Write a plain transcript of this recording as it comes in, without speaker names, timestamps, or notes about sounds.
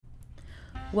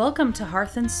Welcome to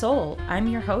Hearth and Soul. I'm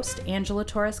your host, Angela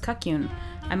Torres Cucune.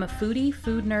 I'm a foodie,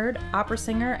 food nerd, opera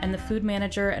singer, and the food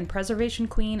manager and preservation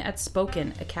queen at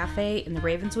Spoken, a cafe in the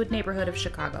Ravenswood neighborhood of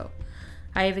Chicago.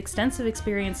 I have extensive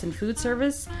experience in food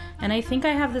service, and I think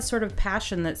I have this sort of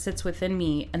passion that sits within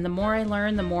me, and the more I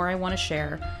learn, the more I want to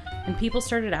share. And people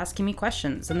started asking me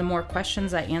questions, and the more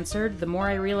questions I answered, the more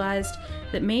I realized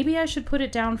that maybe I should put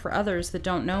it down for others that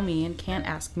don't know me and can't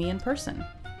ask me in person.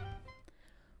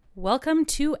 Welcome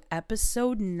to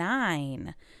episode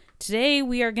 9. Today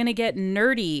we are going to get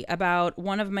nerdy about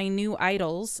one of my new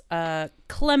idols,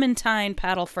 Clementine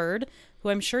Paddleford, who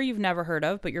I'm sure you've never heard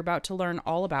of, but you're about to learn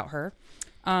all about her.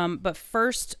 But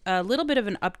first, a little bit of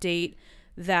an update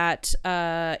that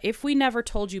if we never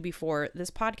told you before, this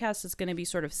podcast is going to be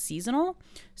sort of seasonal.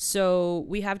 So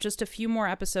we have just a few more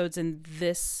episodes in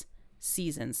this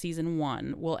season. Season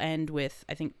 1 will end with,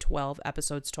 I think, 12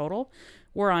 episodes total.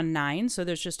 We're on 9, so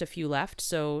there's just a few left.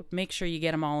 So make sure you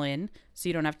get them all in so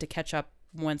you don't have to catch up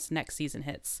once next season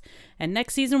hits. And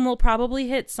next season will probably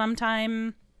hit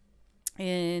sometime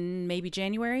in maybe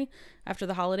January after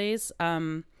the holidays.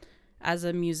 As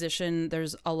a musician,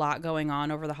 there's a lot going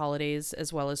on over the holidays,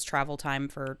 as well as travel time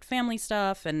for family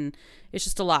stuff, and it's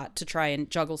just a lot to try and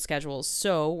juggle schedules.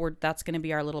 So that's going to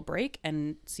be our little break,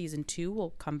 and season 2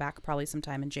 will come back probably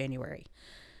sometime in January.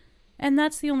 And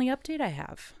that's the only update I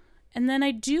have. And then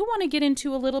I do want to get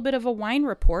into a little bit of a wine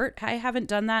report. I haven't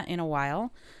done that in a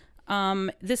while.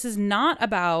 This is not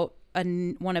about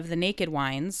one of the Naked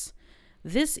wines.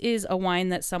 This is a wine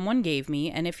that someone gave me,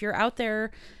 and if you're out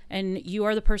there and you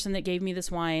are the person that gave me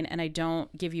this wine and I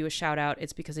don't give you a shout out,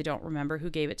 it's because I don't remember who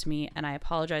gave it to me, and I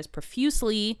apologize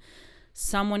profusely.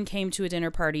 Someone came to a dinner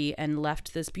party and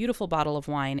left this beautiful bottle of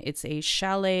wine. It's a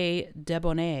Chalet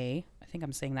Debonnaire. I think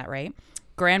I'm saying that right.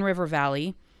 Grand River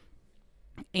Valley.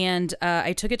 And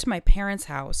I took it to my parents'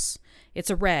 house.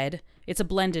 It's a red. It's a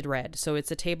blended red. So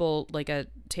it's a table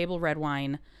red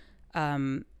wine.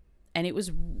 And it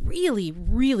was really,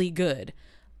 really good.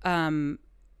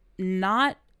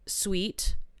 Not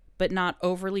sweet, but not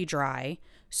overly dry.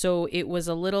 So it was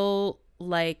a little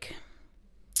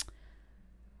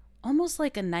almost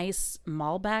like a nice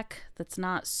Malbec that's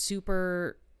not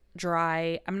super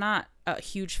dry. I'm not a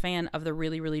huge fan of the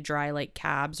really, really dry like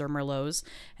Cabs or Merlots.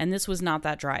 And this was not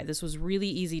that dry. This was really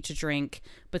easy to drink,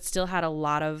 but still had a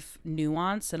lot of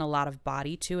nuance and a lot of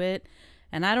body to it.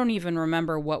 And I don't even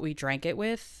remember what we drank it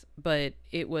with, but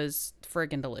it was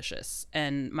friggin' delicious.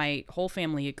 And my whole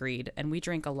family agreed. And we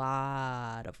drink a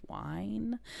lot of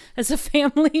wine as a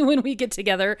family when we get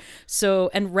together.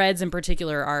 So, and reds in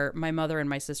particular are my mother and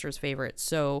my sister's favorites.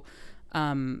 So,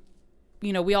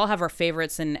 we all have our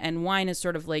favorites, and wine is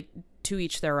sort of like to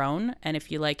each their own. And if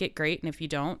you like it, great. And if you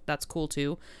don't, that's cool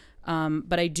too.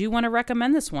 But I do want to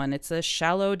recommend this one. It's a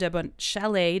Chalet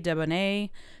Debonnaire,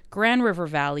 Grand River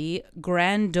Valley,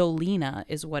 Grandolina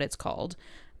is what it's called.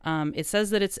 It says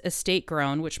that it's estate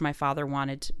grown, which my father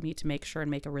wanted me to make sure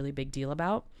and make a really big deal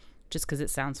about, just because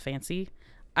it sounds fancy.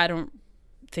 I don't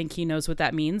think he knows what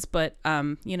that means, but,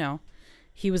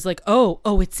 he was like,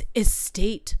 oh, it's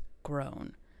estate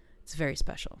grown. It's very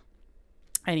special.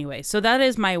 Anyway, so that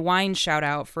is my wine shout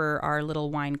out for our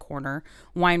little wine corner,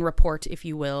 wine report, if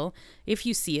you will. If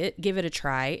you see it, give it a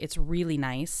try. It's really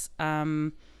nice.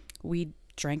 We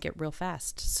drank it real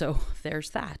fast. So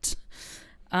there's that.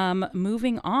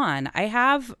 Moving on. I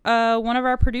have one of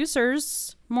our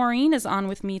producers, Maureen, is on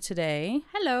with me today.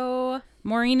 Hello.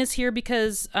 Maureen is here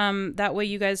because that way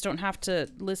you guys don't have to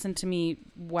listen to me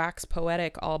wax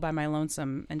poetic all by my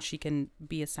lonesome, and she can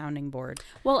be a sounding board.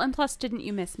 Well, and plus, didn't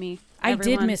you miss me? I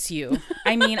did miss you.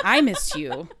 I mean, I missed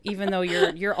you, even though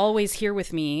you're always here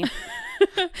with me.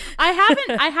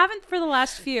 I haven't for the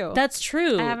last few. That's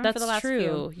true. I haven't That's for the last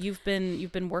true. few. You've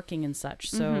been working and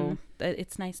such, so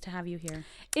it's nice to have you here.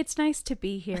 It's nice to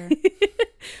be here.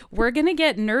 We're going to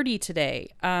get nerdy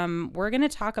today. We're going to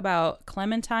talk about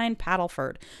Clementine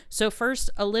Paddleford. So first,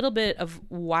 a little bit of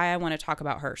why I want to talk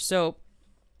about her. So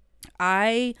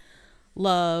I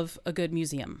love a good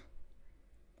museum.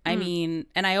 I mean,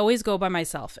 and I always go by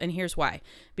myself, and here's why.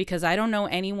 Because I don't know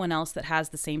anyone else that has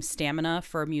the same stamina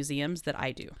for museums that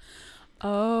I do.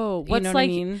 Oh, You know what I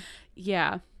mean?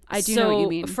 Yeah, I do know what you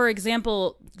mean. For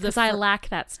example, because I lack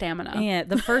that stamina. Yeah,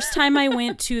 the first time I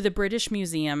went to the British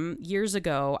Museum years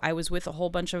ago, I was with a whole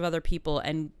bunch of other people,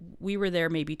 and we were there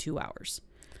maybe 2 hours.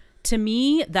 To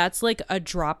me, that's like a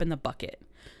drop in the bucket.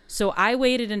 So I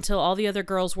waited until all the other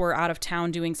girls were out of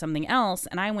town doing something else,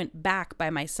 and I went back by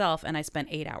myself, and I spent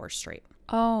 8 hours straight.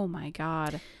 Oh my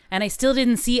God. And I still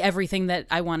didn't see everything that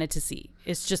I wanted to see.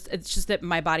 It's just that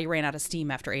my body ran out of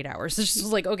steam after 8 hours. It's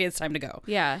just like, okay, it's time to go.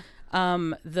 Yeah.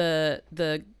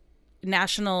 The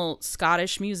National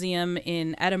Scottish Museum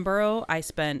in Edinburgh, I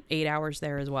spent 8 hours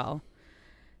there as well.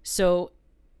 So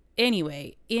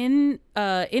anyway, in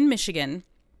Michigan,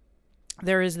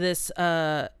 there is this,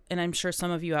 and I'm sure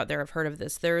some of you out there have heard of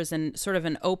this. There is sort of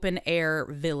an open air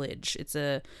village. It's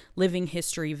a living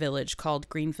history village called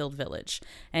Greenfield Village,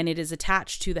 and it is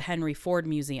attached to the Henry Ford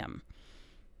Museum.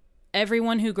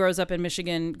 Everyone who grows up in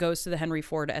Michigan goes to the Henry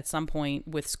Ford at some point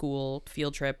with school,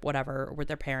 field trip, whatever, or with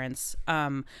their parents.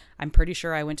 I'm pretty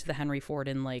sure I went to the Henry Ford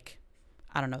in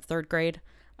third grade.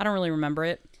 I don't really remember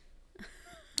it.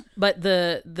 But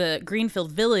the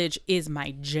Greenfield Village is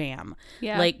my jam.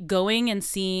 Yeah. Like going and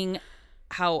seeing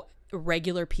how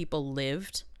regular people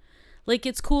lived. Like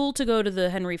it's cool to go to the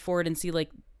Henry Ford and see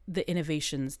like the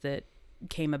innovations that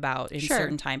came about in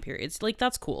certain time periods. Like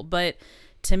that's cool. But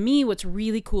to me, what's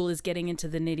really cool is getting into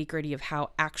the nitty gritty of how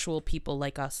actual people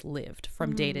like us lived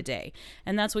from day to day.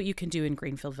 And that's what you can do in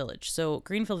Greenfield Village. So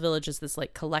Greenfield Village is this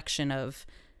like collection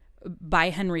by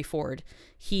Henry Ford.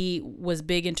 He was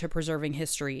big into preserving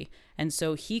history. And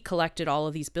so he collected all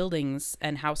of these buildings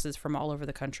and houses from all over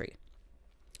the country.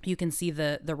 You can see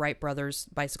the Wright Brothers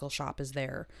bicycle shop is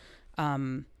there.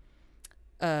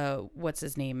 What's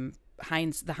his name?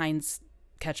 The Heinz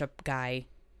ketchup guy.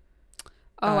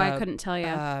 Oh, I couldn't tell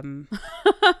you.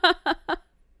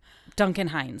 Duncan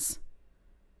Hines.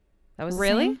 That was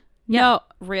really? His name? Yeah. No,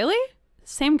 really?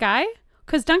 Same guy?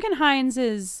 Because Duncan Hines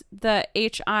is the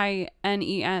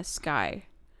Hines guy.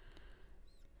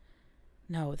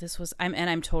 No, this was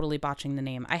I'm totally botching the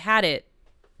name. I had it,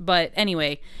 but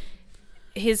anyway,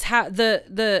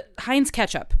 the Heinz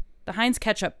ketchup, the Heinz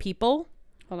ketchup people.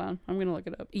 Hold on, I'm gonna look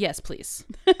it up. Yes, please.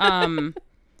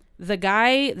 The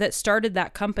guy that started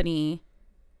that company,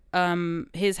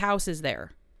 his house is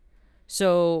there.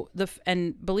 So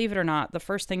and believe it or not, the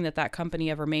first thing that company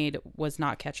ever made was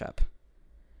not ketchup.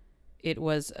 It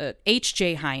was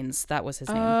H.J. Heinz. That was his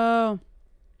name. Oh.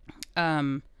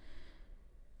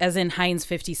 As in Heinz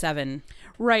 57.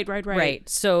 Right.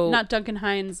 So not Duncan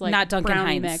Hines, like not Duncan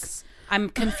brownie Hines. Mix. I'm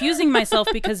confusing myself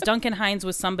because Duncan Hines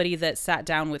was somebody that sat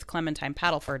down with Clementine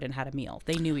Paddleford and had a meal.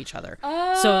 They knew each other.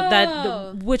 Oh.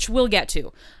 So which we'll get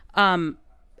to.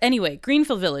 Anyway,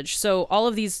 Greenfield Village. So all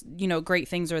of these, great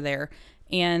things are there.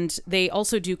 And they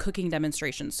also do cooking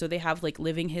demonstrations. So they have like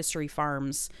living history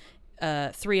farms,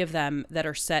 3 of them that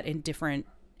are set in different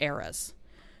eras.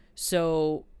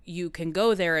 So you can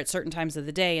go there at certain times of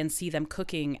the day and see them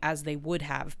cooking as they would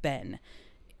have been.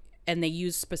 And they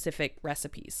use specific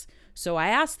recipes. So I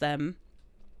asked them,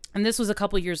 and this was a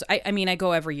couple years, I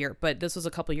go every year, but this was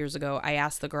a couple years ago. I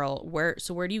asked the girl, where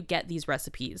do you get these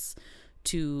recipes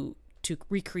to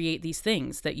recreate these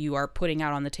things that you are putting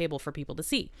out on the table for people to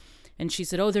see? And she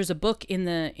said, oh, there's a book in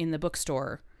the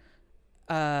bookstore.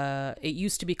 It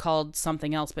used to be called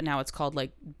something else, but now it's called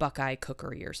like Buckeye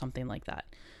Cookery or something like that.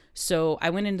 So I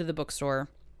went into the bookstore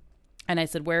and I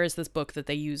said, where is this book that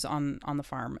they use on the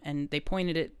farm? And they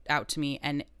pointed it out to me.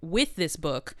 And with this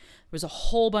book, there was a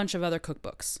whole bunch of other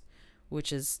cookbooks,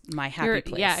 which is my happy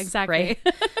place. Yeah, exactly.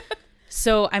 Right?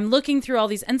 So I'm looking through all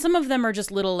these, and some of them are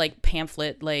just little like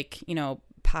pamphlet, like,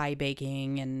 pie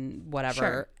baking and whatever.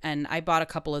 Sure. And I bought a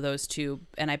couple of those too.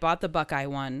 And I bought the Buckeye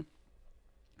one,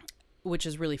 which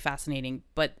is really fascinating.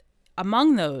 But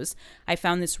among those, I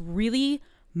found this really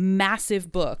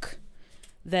massive book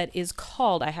that is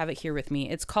called, I have it here with me,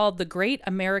 it's called The Great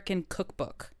American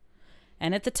Cookbook.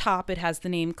 And at the top, it has the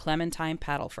name Clementine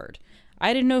Paddleford.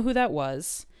 I didn't know who that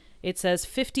was. It says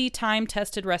 50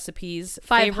 time-tested recipes.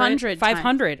 500.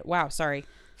 500. Wow, sorry.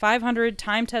 500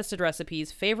 time-tested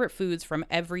recipes, favorite foods from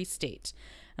every state.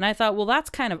 And I thought, well, that's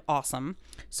kind of awesome.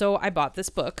 So I bought this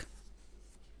book.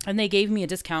 And they gave me a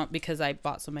discount because I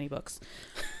bought so many books.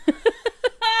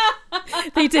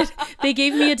 They did. They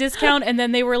gave me a discount, and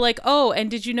then they were like, oh, and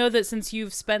did you know that since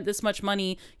you've spent this much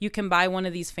money, you can buy one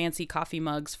of these fancy coffee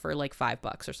mugs for like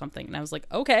 $5 or something? And I was like,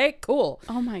 okay, cool.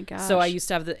 Oh my gosh. So I used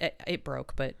to have it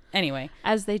broke, but anyway.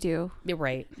 As they do. You're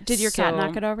right. Did your cat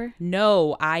knock it over?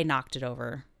 No, I knocked it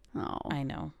over. Oh. I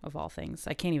know, of all things.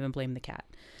 I can't even blame the cat.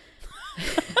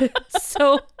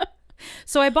 So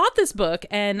I bought this book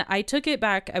and I took it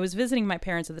back. I was visiting my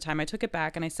parents at the time. I took it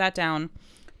back and I sat down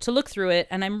to look through it,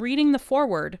 and I'm reading the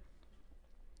foreword.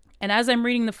 And as I'm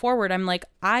reading the foreword, I'm like,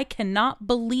 I cannot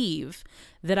believe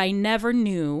that I never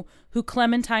knew who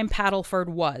Clementine Paddleford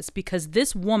was, because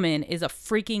this woman is a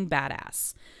freaking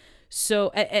badass. So,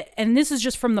 and this is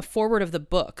just from the foreword of the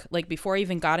book, like before I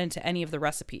even got into any of the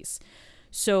recipes.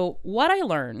 So what I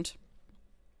learned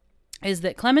is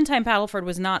that Clementine Paddleford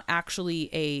was not actually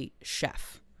a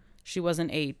chef. She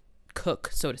wasn't a cook,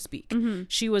 so to speak.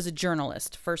 She was a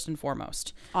journalist first and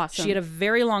foremost. Awesome. She had a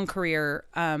very long career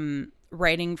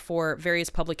writing for various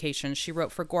publications. She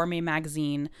wrote for Gourmet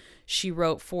Magazine. She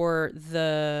wrote for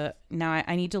now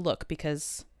I need to look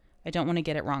because I don't want to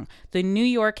get it wrong. The New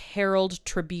York Herald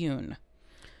Tribune.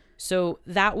 So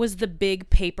that was the big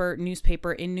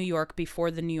newspaper in New York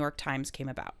before the New York Times came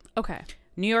about. Okay.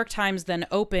 New York Times then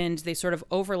opened. They sort of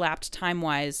overlapped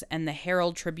time-wise, and the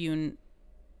Herald Tribune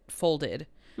folded,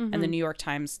 and the New York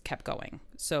Times kept going.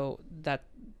 So that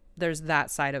there's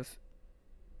that side of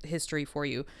history for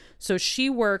you. So she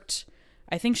worked,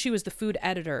 I think she was the food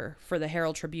editor for the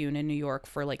Herald Tribune in New York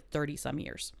for like 30 some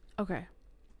years. Okay.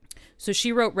 So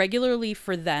she wrote regularly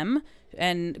for them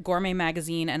and Gourmet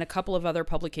Magazine and a couple of other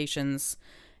publications,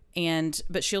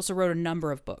 but she also wrote a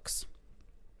number of books.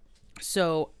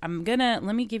 So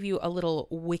let me give you a little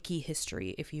wiki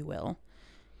history, if you will.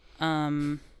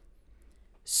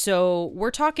 So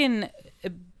we're talking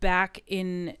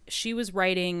she was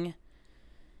writing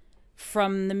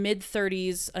from the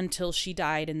mid-30s until she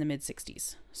died in the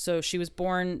mid-60s. So she was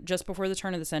born just before the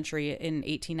turn of the century in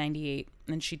 1898,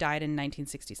 and she died in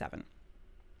 1967.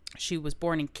 She was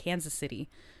born in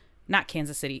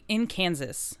in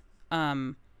Kansas.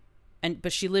 But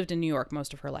she lived in New York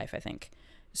most of her life, I think.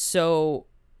 So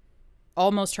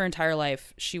almost her entire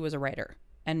life, she was a writer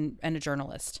and a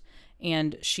journalist.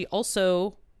 And she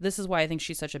also, this is why I think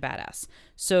she's such a badass.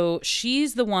 So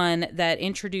she's the one that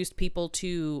introduced people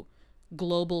to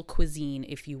global cuisine,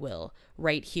 if you will,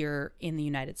 right here in the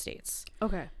United States.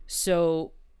 Okay.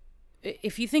 So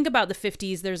if you think about the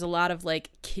 50s, there's a lot of like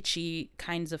kitschy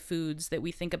kinds of foods that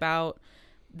we think about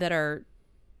that are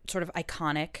sort of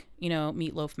iconic,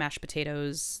 meatloaf, mashed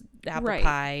potatoes, apple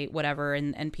pie, whatever.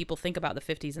 And people think about the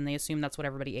 50s and they assume that's what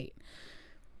everybody ate.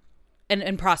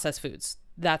 And processed foods.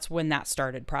 That's when that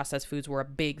started. Processed foods were a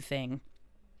big thing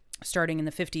starting in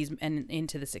the 50s and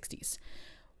into the 60s.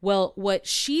 Well, what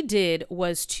she did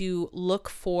was to look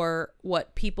for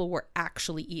what people were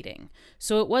actually eating.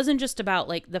 So it wasn't just about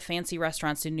like the fancy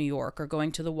restaurants in New York or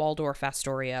going to the Waldorf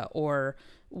Astoria or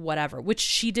whatever, which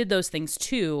she did those things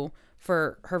too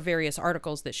for her various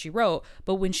articles that she wrote.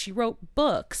 But when she wrote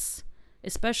books,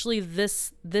 especially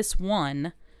this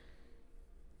one,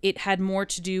 it had more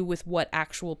to do with what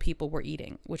actual people were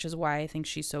eating, which is why I think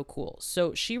she's so cool.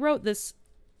 So she wrote this,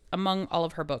 among all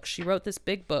of her books, she wrote this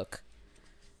big book.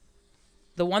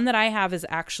 The one that I have is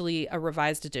actually a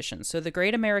revised edition. So The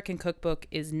Great American Cookbook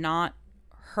is not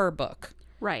her book.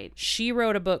 Right. She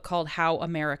wrote a book called How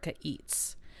America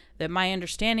Eats that my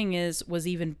understanding was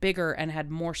even bigger and had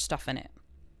more stuff in it.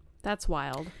 That's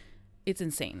wild. It's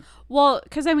insane. Well,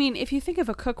 because I mean, if you think of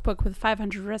a cookbook with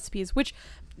 500 recipes, which,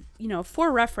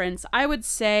 for reference, I would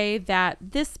say that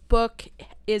this book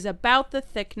is about the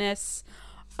thickness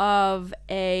of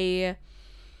a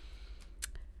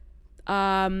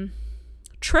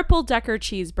triple-decker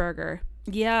cheeseburger.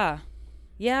 Yeah.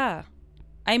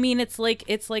 I mean, it's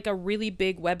like a really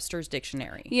big Webster's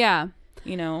dictionary. Yeah.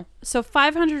 So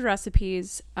 500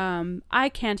 recipes.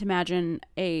 I can't imagine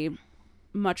a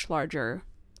much larger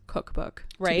cookbook,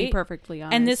 right? To be perfectly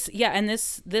honest. And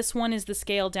this one is the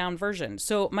scaled down version.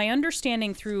 So my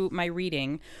understanding through my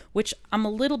reading, which I'm a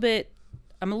little bit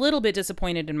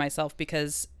disappointed in myself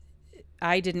because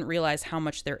I didn't realize how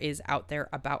much there is out there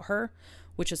about her,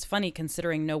 which is funny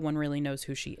considering no one really knows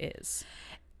who she is.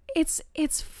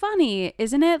 It's funny,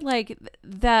 isn't it? Like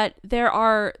that there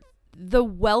are the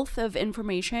wealth of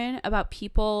information about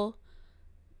people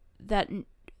that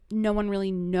no one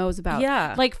really knows about.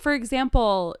 Yeah. Like, for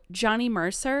example, Johnny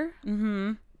Mercer.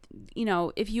 Mm-hmm.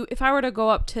 If I were to go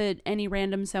up to any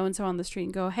random so-and-so on the street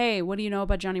and go, hey, what do you know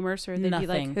about Johnny Mercer? They'd be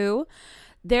like, who?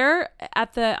 They're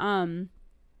at the,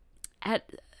 at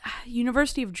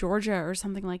University of Georgia or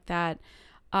something like that.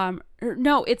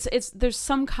 There's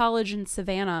some college in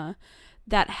Savannah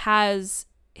that has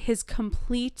his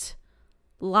complete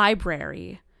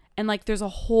library, and like there's a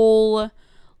whole,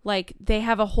 like they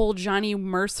have a whole Johnny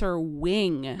Mercer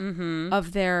wing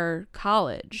of their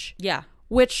college. Yeah.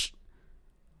 Which,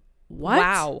 what?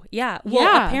 Wow. Yeah.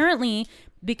 Well, apparently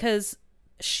because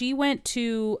she went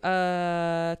to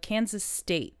Kansas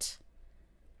State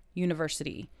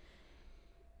University,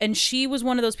 and she was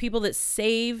one of those people that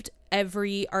saved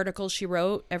every article she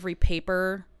wrote, every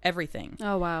paper, everything.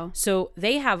 Oh, wow. So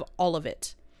they have all of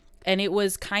it. And it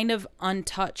was kind of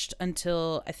untouched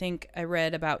until I think I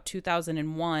read about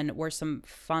 2001, where some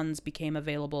funds became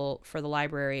available for the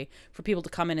library for people to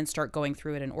come in and start going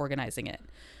through it and organizing it.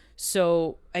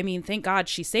 So, I mean, thank God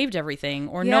she saved everything,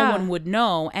 or no one would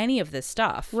know any of this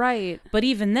stuff. Right. But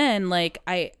even then, like,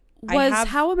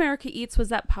 How America Eats, was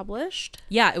that published?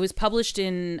 Yeah, it was published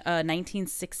in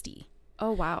 1960.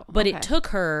 Oh, wow. But it took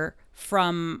her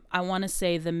from, I want to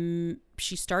say,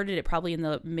 she started it probably in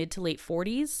the mid to late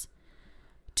 40s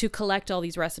to collect all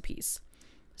these recipes.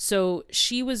 So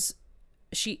she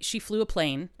flew a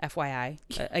plane, FYI.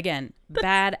 Again,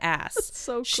 badass.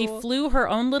 So cool. She flew her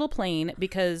own little plane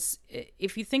because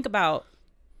if you think about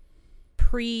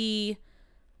pre-highway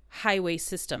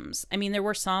systems, I mean, there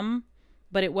were some,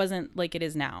 but it wasn't like it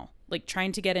is now. Like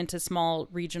trying to get into small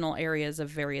regional areas of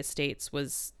various states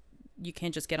was, you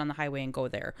can't just get on the highway and go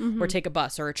there or take a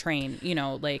bus or a train,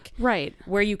 like right.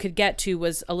 Where you could get to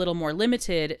was a little more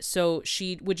limited. So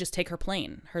she would just take her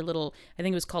plane, her little, I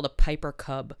think it was called a Piper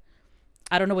Cub.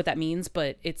 I don't know what that means,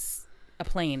 but it's a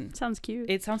plane. Sounds cute.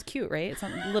 It sounds cute, right? It's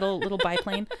a little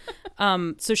biplane.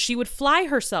 So she would fly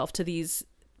herself to these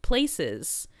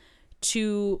places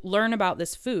to learn about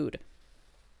this food.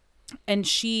 And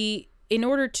she, in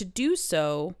order to do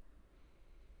so,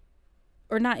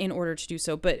 or not in order to do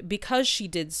so, but because she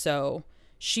did so,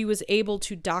 she was able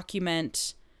to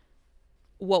document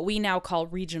what we now call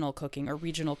regional cooking or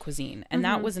regional cuisine. And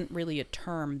that wasn't really a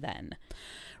term then.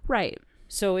 Right.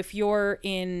 So if you're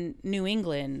in New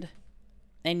England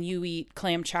and you eat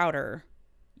clam chowder,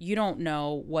 you don't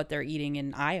know what they're eating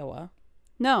in Iowa.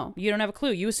 No. You don't have a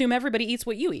clue. You assume everybody eats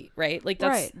what you eat, right? Like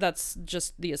Right. that's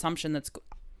just the assumption that's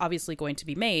obviously going to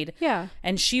be made. Yeah.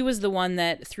 And she was the one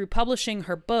that, through publishing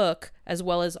her book, as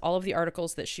well as all of the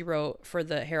articles that she wrote for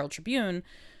the Herald Tribune,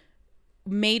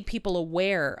 made people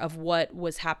aware of what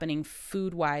was happening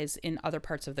food-wise in other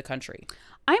parts of the country.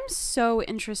 I'm so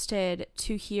interested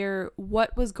to hear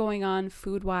what was going on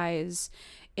food-wise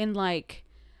in like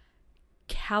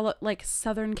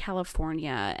Southern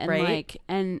California and right?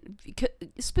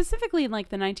 specifically in like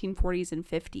the 1940s and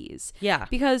 50s. Yeah.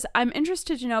 Because I'm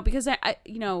interested to know, because I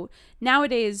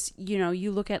nowadays,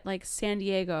 you look at like San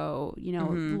Diego,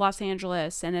 Los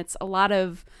Angeles, and it's a lot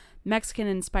of Mexican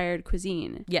inspired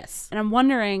cuisine. Yes. And I'm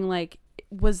wondering, like,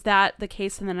 was that the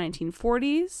case in the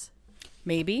 1940s?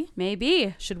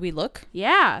 Maybe. Should we look?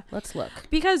 Yeah. Let's look.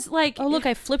 Because like, oh, look,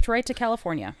 I flipped right to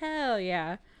California. Hell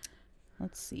yeah.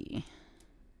 Let's see.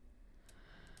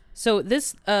 So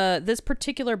this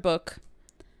particular book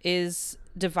is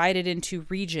divided into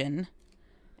region,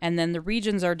 and then the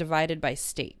regions are divided by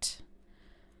state.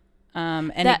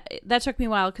 And that took me a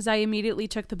while because I immediately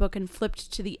took the book and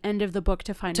flipped to the end of the book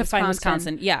to find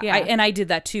Wisconsin. Yeah. Yeah. I did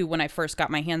that too when I first got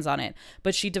my hands on it.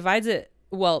 But she divides it.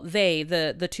 Well,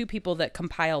 the two people that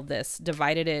compiled this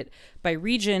divided it by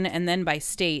region and then by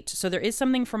state. So there is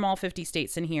something from all 50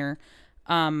 states in here.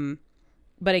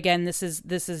 But again, this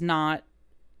is not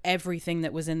everything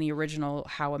that was in the original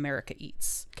How America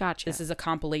Eats. Gotcha. This is a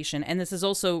compilation, and this is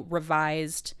also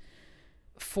revised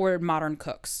for modern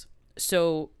cooks.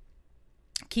 So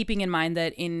keeping in mind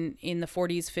that in the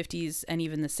 40s, 50s, and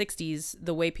even the 60s,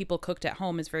 the way people cooked at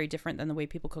home is very different than the way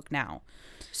people cook now.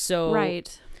 So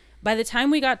right. By the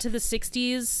time we got to the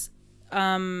 60s,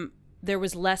 there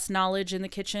was less knowledge in the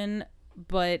kitchen,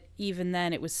 but even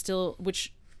then it was still,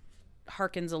 which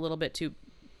harkens a little bit to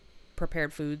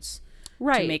prepared foods.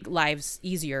 Right. To make lives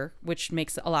easier, which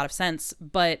makes a lot of sense.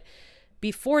 But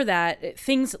before that,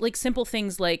 things like simple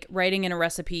things like writing in a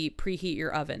recipe, preheat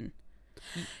your oven.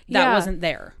 That wasn't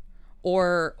there.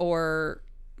 Or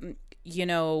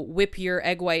whip your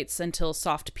egg whites until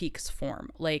soft peaks form.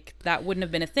 Like that wouldn't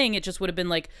have been a thing. It just would have been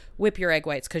like, whip your egg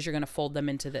whites because you're going to fold them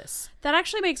into this. That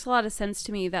actually makes a lot of sense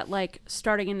to me, that like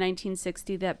starting in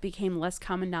 1960, that became less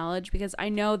common knowledge, because I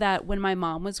know that when my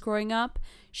mom was growing up,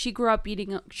 she grew up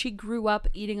eating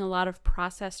a lot of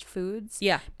processed foods.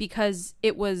 Yeah. Because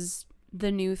it was the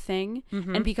new thing.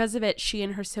 Mm-hmm. And because of it, she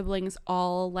and her siblings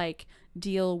all like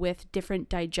deal with different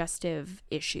digestive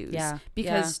issues. Yeah.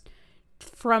 Because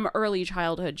from early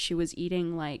childhood, she was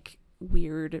eating like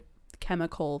weird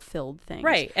chemical filled things.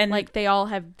 Right. And like they've all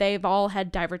had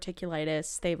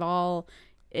diverticulitis.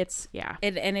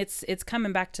 It's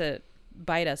coming back to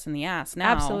bite us in the ass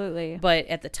now. Absolutely. But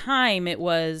at the time it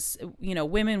was,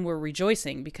 women were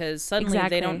rejoicing because suddenly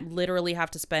they don't literally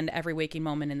have to spend every waking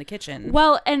moment in the kitchen.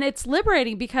 Well, and it's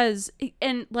liberating because,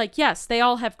 and like, yes, they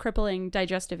all have crippling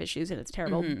digestive issues and it's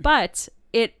terrible, but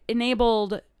it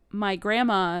enabled my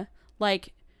grandma,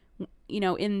 like,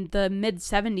 in the mid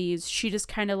 70s, she just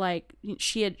kind of like,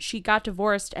 she got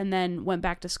divorced and then went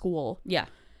back to school. Yeah.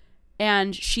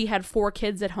 And she had 4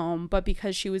 kids at home, but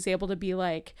because she was able to be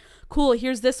like, cool,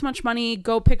 here's this much money,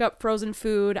 go pick up frozen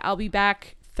food, I'll be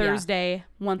back Thursday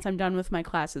once I'm done with my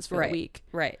classes for the week.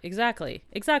 Right. Exactly.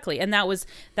 And that was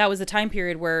a time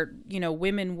period where,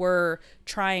 women were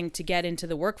trying to get into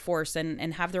the workforce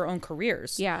and have their own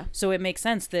careers. Yeah. So it makes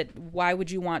sense that why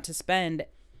would you want to spend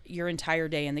your entire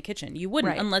day in the kitchen? You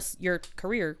wouldn't, unless your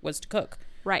career was to cook.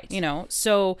 Right.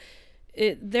 So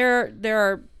there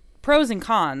are pros and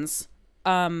cons.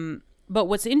 But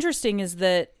what's interesting is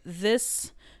that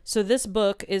this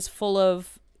book is full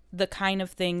of the kind of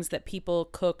things that people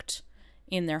cooked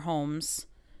in their homes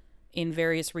in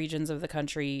various regions of the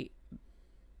country.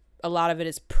 A lot of it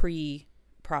is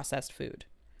pre-processed food.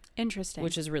 Interesting.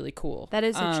 Which is really cool. That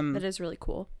is really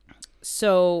cool.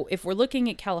 So if we're looking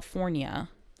at California,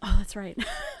 oh, that's right.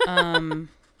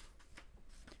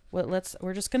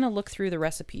 We're just going to look through the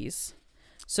recipes.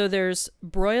 So there's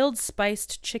broiled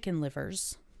spiced chicken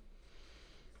livers.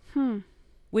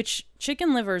 Which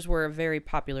chicken livers were a very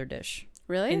popular dish.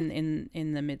 Really?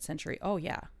 In the mid-century. Oh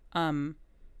yeah.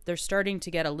 They're starting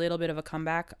to get a little bit of a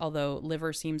comeback, although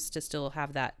liver seems to still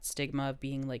have that stigma of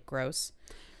being like gross.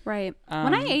 Right.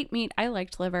 When I ate meat, I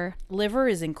liked liver. Liver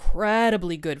is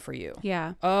incredibly good for you.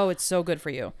 Yeah. Oh, it's so good for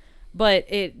you. But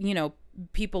it,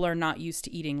 people are not used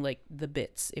to eating like the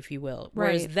bits, if you will.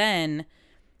 Whereas then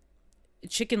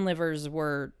chicken livers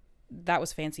that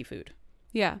was fancy food.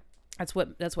 Yeah. That's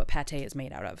what pate is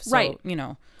made out of. So, right.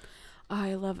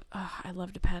 I loved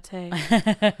a pate.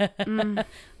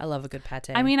 I love a good pate.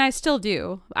 I mean, I still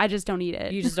do. I just don't eat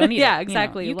it. You just don't eat it. Yeah,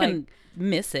 exactly. You can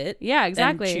miss it. Yeah,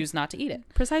 exactly. And choose not to eat it.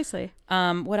 Precisely.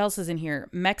 What else is in here?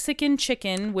 Mexican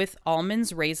chicken with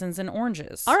almonds, raisins, and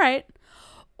oranges. All right.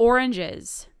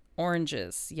 Oranges,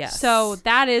 yes. So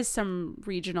that is some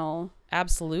regional.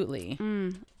 Absolutely.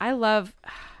 I love.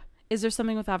 Is there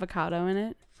something with avocado in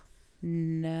it?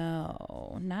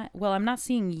 No, I'm not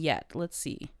seeing yet. Let's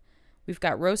see. We've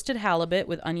got roasted halibut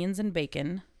with onions and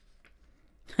bacon.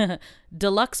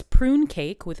 Deluxe prune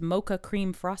cake with mocha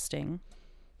cream frosting.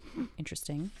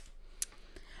 Interesting.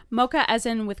 Mocha as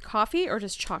in with coffee or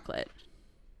just chocolate?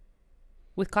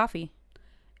 With coffee.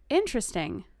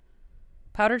 Interesting.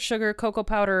 Powdered sugar, cocoa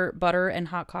powder, butter, and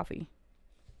hot coffee.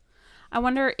 I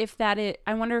wonder if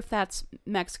that's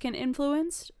Mexican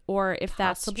influenced or if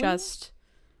that's just...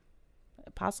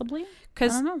 Possibly?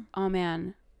 Because, I don't know. Oh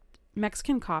man,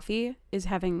 Mexican coffee is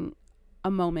having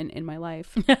a moment in my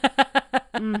life.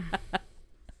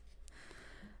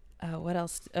 What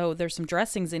else? Oh, there's some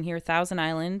dressings in here. Thousand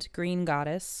Island, Green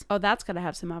Goddess. Oh, that's got to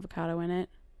have some avocado in it.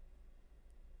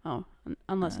 Oh,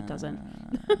 unless it doesn't.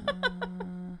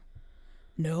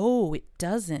 No, it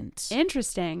doesn't.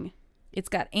 Interesting. It's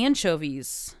got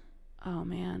anchovies. Oh,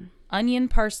 man. Onion,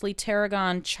 parsley,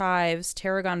 tarragon, chives,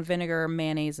 tarragon vinegar,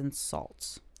 mayonnaise, and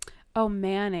salt. Oh,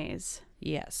 mayonnaise.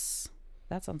 Yes.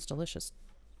 That sounds delicious.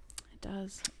 It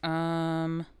does.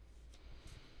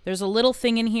 There's a little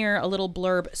thing in here, a little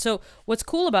blurb. So what's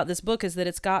cool about this book is that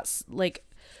it's got, like,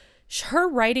 her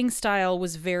writing style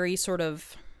was very sort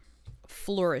of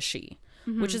flourishy,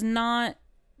 which is not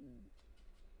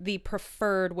the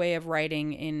preferred way of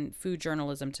writing in food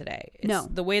journalism today. No.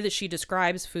 The way that she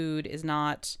describes food is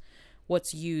not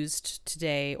what's used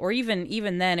today, or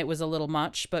even then it was a little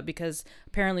much, but because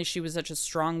apparently she was such a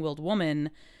strong-willed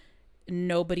woman,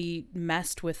 nobody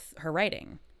messed with her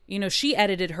writing. She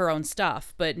edited her own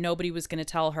stuff, but nobody was going to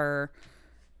tell her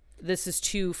this is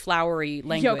too flowery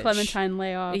language. Yo, Clementine,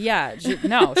 lay off. Yeah,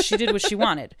 no, she did what she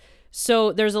wanted.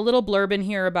 So there's a little blurb in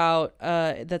here about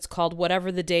that's called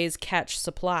 "Whatever the Day's Catch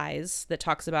Supplies" that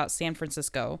talks about San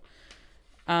Francisco.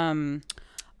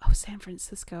 Oh, San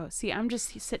Francisco. See, I'm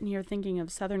just sitting here thinking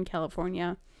of Southern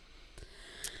California.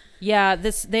 Yeah,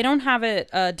 they don't have it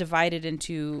divided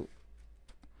into,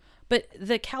 but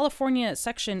the California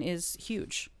section is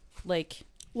huge.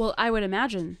 Well, I would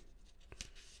imagine.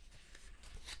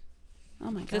 Oh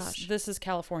my gosh. This is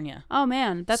California. Oh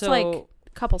man, that's like a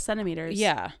couple centimeters.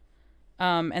 Yeah.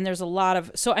 And there's a lot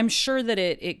of, so I'm sure that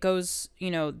it goes,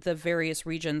 the various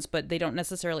regions, but they don't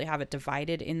necessarily have it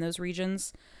divided in those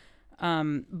regions.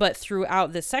 But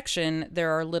throughout this section,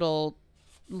 there are little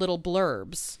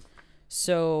blurbs.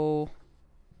 So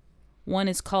one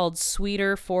is called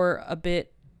 "Sweeter for a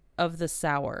Bit of the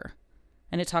Sour,"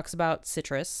 and it talks about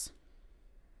citrus.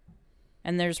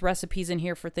 And there's recipes in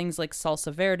here for things like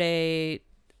salsa verde,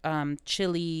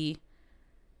 chili,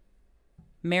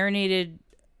 marinated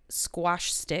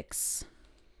squash sticks,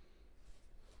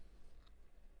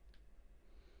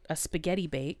 a spaghetti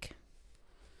bake,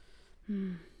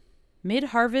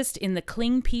 mid-harvest in the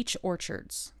cling peach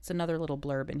orchards. It's another little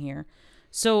blurb in here.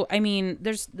 So, I mean,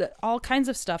 there's all kinds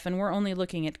of stuff, and we're only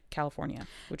looking at California,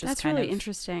 which is kind really of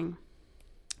interesting.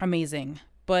 Amazing.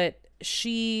 But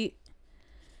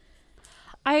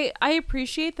I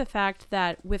appreciate the fact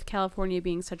that with California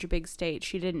being such a big state,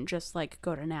 she didn't just like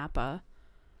go to Napa.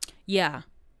 Yeah.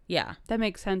 Yeah. That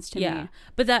makes sense to me.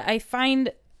 But that I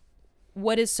find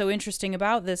what is so interesting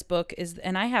about this book is,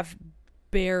 and I have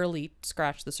barely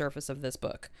scratched the surface of this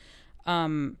book,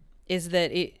 is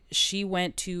that she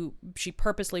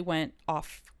purposely went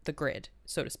off the grid,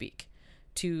 so to speak,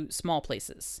 to small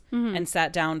places and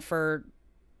sat down for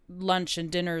lunch and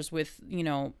dinners with,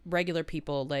 regular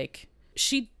people. Like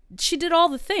she did all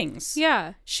the things.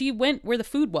 Yeah. She went where the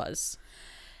food was.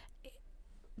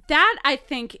 That I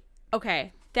think,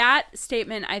 okay, that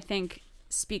statement I think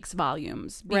speaks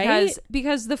volumes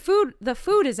because the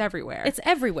food is everywhere. It's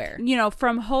everywhere.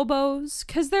 From hobos,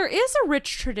 because there is a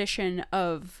rich tradition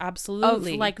of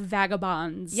absolutely of like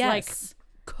vagabonds, yes, like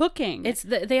cooking.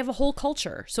 They have a whole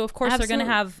culture, so of course absolutely, they're going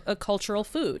to have a cultural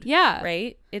food. Yeah,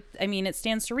 right. It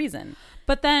stands to reason.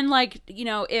 But then, like,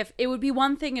 if it would be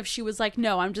one thing if she was like,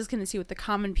 no, I'm just going to see what the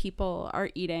common people are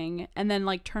eating and then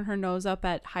like turn her nose up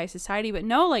at high society. But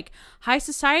no, like high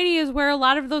society is where a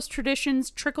lot of those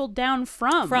traditions trickled down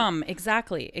from.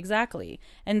 Exactly.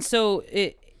 And so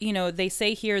they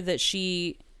say here that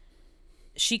she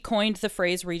coined the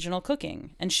phrase regional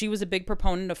cooking, and she was a big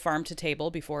proponent of farm to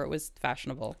table before it was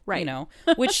fashionable. Right.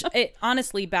 Which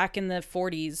honestly, back in the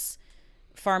 40s,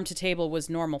 farm to table was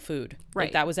normal food. Right.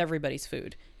 Like that was everybody's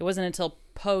food. It wasn't until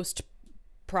post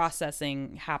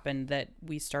processing happened that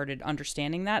we started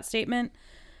understanding that statement.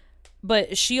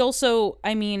 But she also,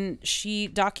 she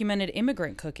documented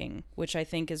immigrant cooking, which I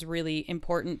think is really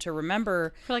important to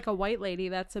remember. For like a white lady,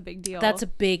 that's a big deal. That's a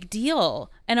big deal.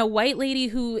 And a white lady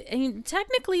who,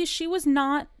 technically she was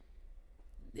in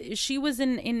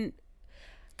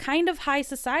kind of high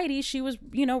society. She was,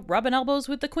 rubbing elbows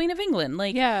with the Queen of England.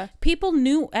 Like, yeah. People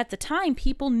knew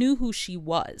who she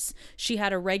was. She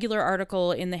had a regular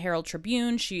article in the Herald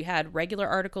Tribune. She had regular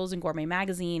articles in Gourmet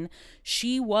Magazine.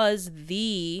 She was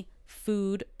the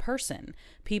food person.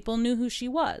 People knew who she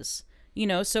was.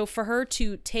 So for her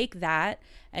to take that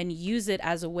and use it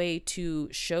as a way to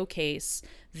showcase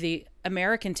the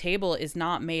American table is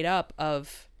not made up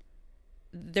of,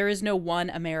 there is no one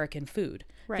American food.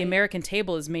 Right. The American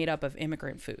table is made up of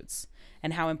immigrant foods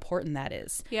and how important that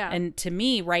is. Yeah. And to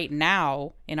me right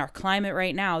now, in our climate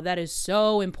right now, that is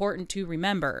so important to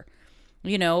remember.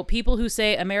 People who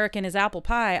say American is apple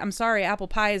pie, I'm sorry, apple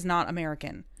pie is not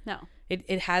American. No.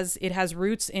 It has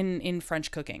roots in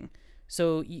French cooking.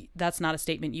 So that's not a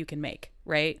statement you can make,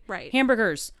 right? Right.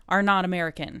 Hamburgers are not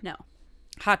American. No.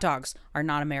 Hot dogs are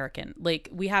not American. Like,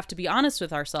 we have to be honest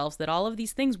with ourselves that all of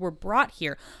these things were brought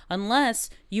here. Unless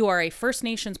you are a First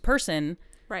Nations person,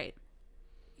 right,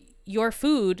 your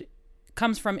food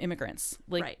comes from immigrants.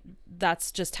 Like, right.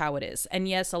 That's just how it is. And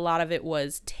yes, a lot of it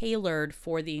was tailored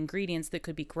for the ingredients that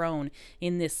could be grown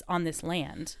on this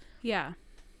land. Yeah.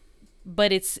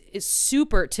 But it's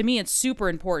super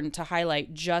important to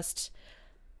highlight just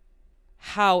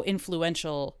how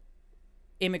influential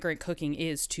immigrant cooking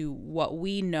is to what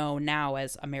we know now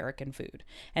as American food.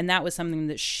 And that was something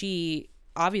that she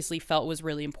obviously felt was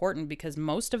really important, because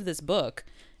most of this book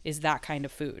is that kind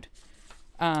of food.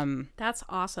 That's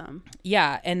awesome.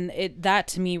 Yeah. And that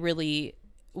to me really,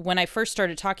 when I first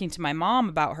started talking to my mom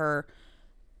about her,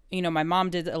 my mom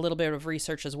did a little bit of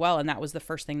research as well. And that was the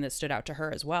first thing that stood out to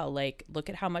her as well. Like, look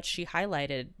at how much she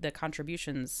highlighted the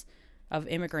contributions of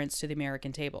immigrants to the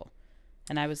American table.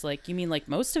 And I was like, you mean like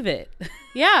most of it?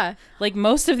 Yeah. Like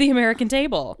most of the American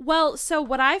table. Well, so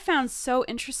what I found so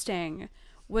interesting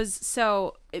was,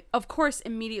 of course,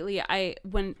 immediately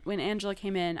when Angela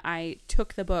came in, I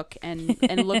took the book and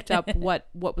looked up what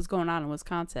was going on in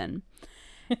Wisconsin.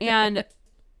 And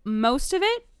most of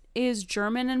it is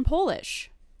German and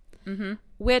Polish,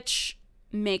 which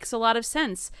makes a lot of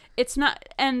sense. It's not,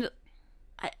 and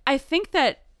I think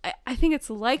it's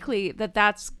likely that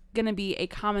that's going to be a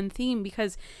common theme,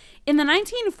 because in the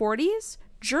 1940s,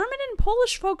 German and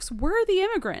Polish folks were the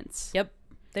immigrants. Yep,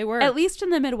 they were. At least in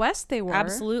the Midwest, they were.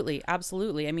 Absolutely.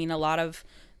 A lot of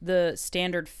the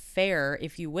standard fare,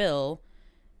 if you will,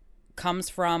 comes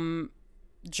from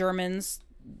Germans,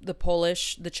 the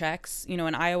Polish, the Czechs. In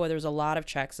Iowa, there's a lot of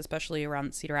Czechs, especially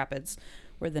around Cedar Rapids,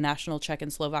 where the National Czech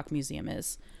and Slovak Museum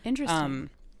is.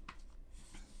 Interesting.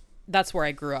 That's where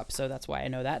I grew up, so that's why I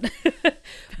know that.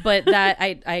 But that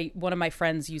I one of my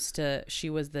friends she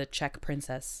was the Czech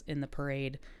princess in the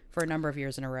parade for a number of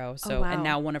years in a row. So, oh, wow. And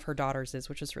now one of her daughters is,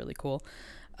 which is really cool.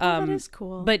 That is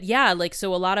cool. But yeah,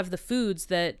 so a lot of the foods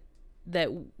that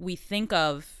we think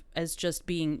of as just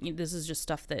being, this is just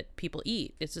stuff that people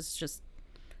eat. This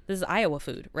is Iowa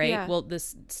food, right? Yeah. Well,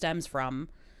 this stems from,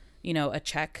 a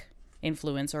Czech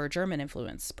influence or a German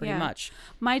influence, pretty much.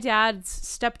 My dad's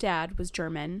stepdad was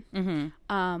German.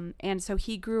 And so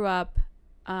he grew up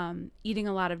eating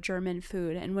a lot of German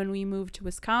food. And when he moved to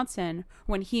Wisconsin,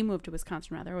 I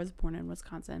was born in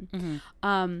Wisconsin,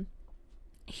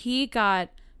 he got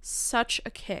such a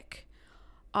kick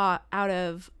out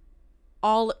of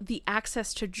all the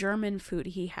access to German food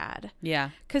he had.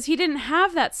 Yeah. Because he didn't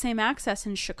have that same access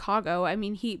in Chicago. I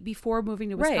mean, before moving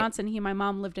to Wisconsin, he and my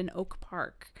mom lived in Oak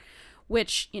Park,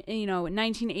 which, you know,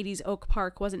 1980s Oak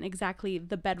Park wasn't exactly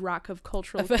the bedrock of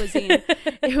cultural cuisine.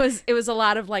 It was a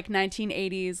lot of like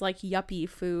 1980s like yuppie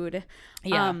food.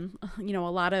 Yeah. You know, a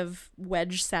lot of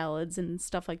wedge salads and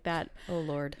stuff like that. Oh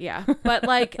Lord. Yeah. But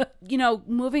like,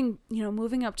 moving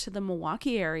up to the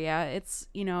Milwaukee area, it's,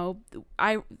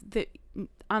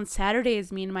 on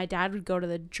Saturdays, me and my dad would go to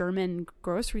the German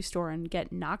grocery store and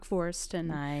get Knackwurst. And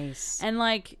nice. And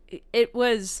like, it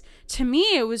was, to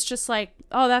me, it was just like,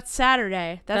 oh, that's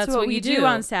Saturday. That's what we do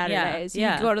on Saturdays.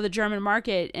 Yeah. You go to the German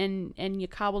market and you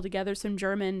cobble together some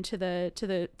German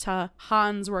to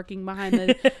Hans working behind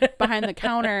the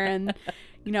counter, and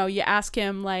you ask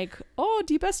him like, oh,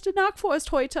 die beste Knackwurst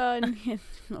heute, and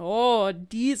oh,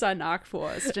 dieser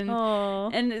Knackwurst,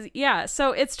 and yeah,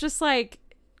 so it's just like,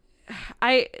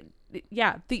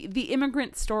 the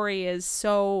immigrant story is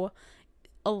so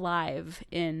alive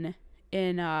in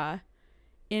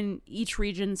each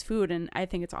region's food, and I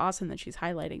think it's awesome that she's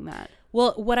highlighting that.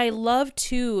 Well, what I love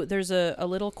too, there's a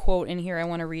little quote in here I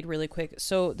want to read really quick.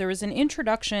 So there was an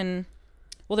introduction,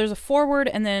 well, there's a foreword,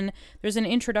 and then there's an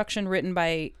introduction written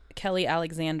by Kelly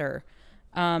Alexander,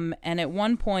 and at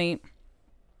one point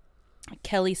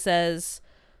Kelly says,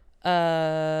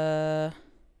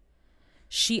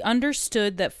 she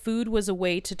understood that food was a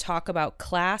way to talk about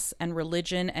class and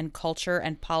religion and culture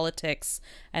and politics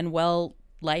and, well,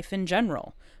 life in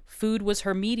general. Food was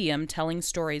her medium. Telling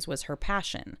stories was her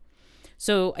passion.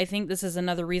 So I think this is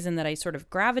another reason that I sort of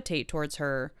gravitate towards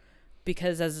her,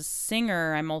 because as a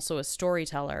singer, I'm also a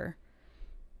storyteller,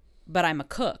 but I'm a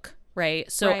cook, right?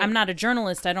 So Right. I'm not a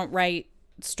journalist. I don't write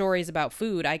stories about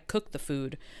food. I cook the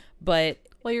food, but...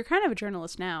 Well, you're kind of a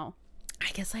journalist now. I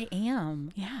guess I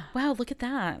am. Yeah. Wow, look at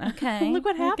that. Okay. Look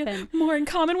what happened. More in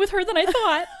common with her than I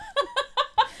thought.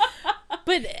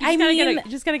 But You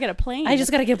just gotta get a plane. I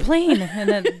just gotta get a plane and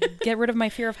then get rid of my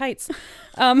fear of heights.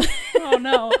 Oh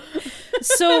no.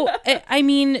 So I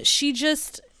mean, she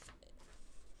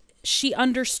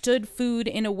understood food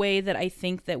in a way that I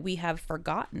think that we have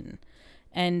forgotten.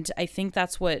 And I think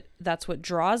that's what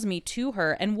draws me to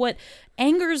her. And what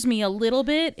angers me a little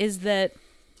bit is that,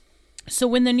 so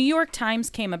when the New York Times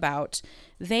came about,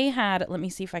 they had, let me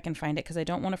see if I can find it because I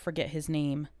don't want to forget his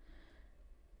name.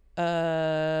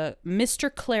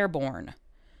 Mr. Claiborne.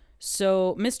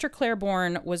 So Mr.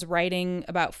 Claiborne was writing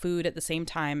about food at the same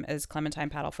time as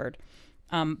Clementine Paddleford.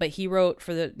 But he wrote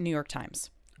for the New York Times.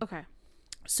 Okay.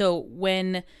 So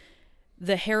when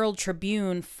the Herald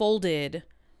Tribune folded,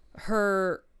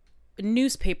 her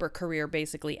newspaper career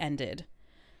basically ended.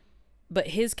 But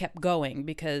his kept going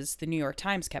because the New York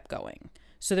Times kept going.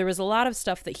 So there was a lot of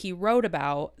stuff that he wrote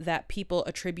about that people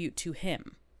attribute to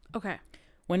him. Okay.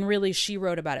 When really she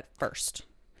wrote about it first.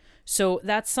 So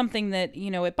that's something that,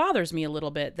 it bothers me a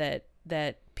little bit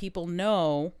that people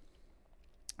know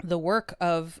the work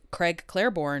of Craig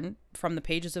Claiborne from the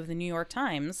pages of the New York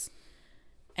Times,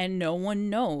 and no one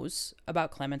knows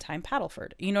about Clementine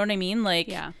Paddleford. You know what I mean? Like,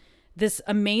 yeah. This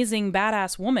amazing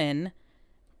badass woman,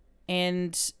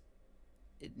 and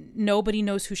nobody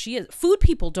knows who she is. Food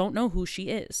people don't know who she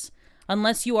is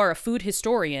unless you are a food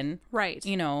historian. Right.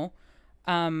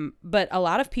 But a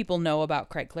lot of people know about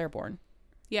Craig Claiborne.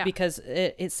 Yeah. Because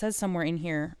it says somewhere in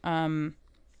here.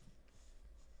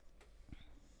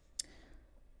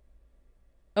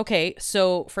 Okay,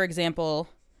 so for example,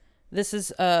 this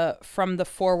is from the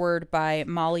foreword by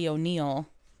Molly O'Neill.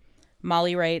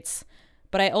 Molly writes,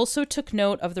 "But I also took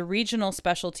note of the regional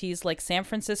specialties like San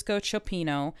Francisco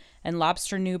Chopino and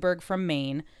lobster Newburgh from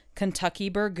Maine, Kentucky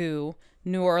burgoo,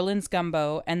 New Orleans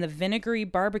gumbo, and the vinegary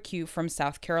barbecue from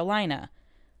South Carolina,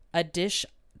 a dish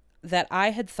that I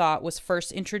had thought was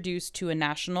first introduced to a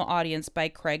national audience by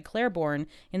Craig Claiborne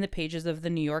in the pages of the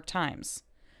New York Times.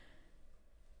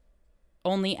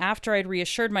 Only after I'd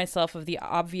reassured myself of the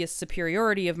obvious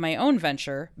superiority of my own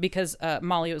venture, because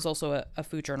Molly was also a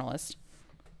food journalist,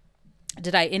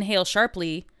 did I inhale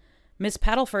sharply. Miss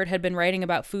Paddleford had been writing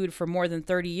about food for more than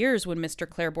 30 years when Mr.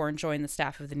 Claiborne joined the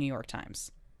staff of the New York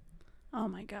Times." Oh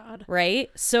my God.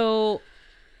 Right? So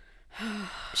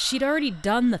she'd already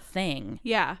done the thing.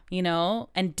 Yeah.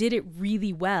 And did it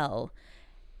really well.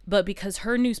 But because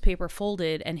her newspaper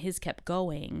folded and his kept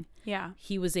going, Yeah.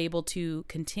 he was able to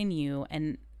continue.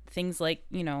 And things like,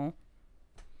 you know,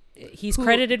 he's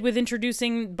credited with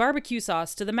introducing barbecue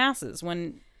sauce to the masses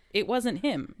when it wasn't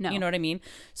him. No. You know what I mean?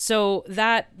 So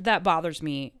that bothers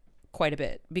me quite a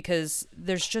bit because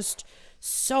there's just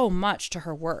so much to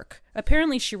her work.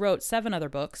 Apparently she wrote 7 other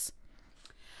books.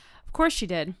 Of course she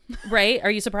did. Right?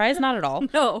 Are you surprised? Not at all.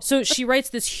 No. So she writes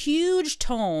this huge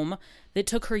tome that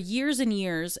took her years and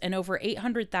years and over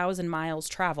 800,000 miles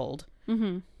traveled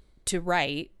to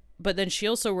write. But then she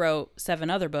also wrote 7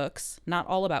 other books, not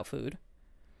all about food.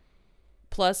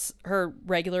 Plus her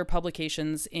regular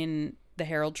publications in the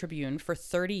Herald Tribune for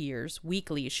 30 years.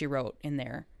 Weekly, she wrote in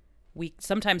there.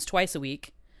 Sometimes twice a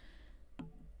week.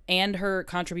 And her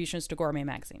contributions to Gourmet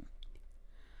Magazine.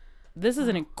 This is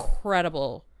an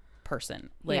incredible person.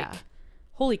 Like, Yeah.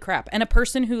 holy crap. And a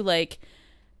person who, like,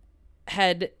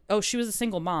 she was a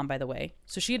single mom, by the way.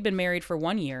 So she had been married for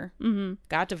 1 year,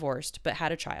 got divorced, but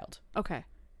had a child. Okay.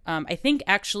 I think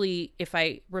actually, if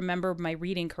I remember my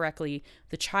reading correctly,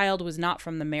 the child was not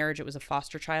from the marriage. It was a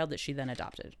foster child that she then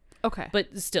adopted. Okay.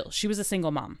 But still, she was a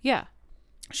single mom. yeah.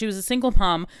 She was a single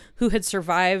mom who had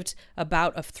survived a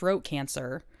bout of throat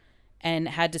cancer and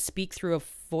had to speak through a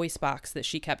voice box that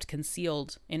she kept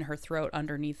concealed in her throat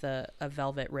underneath a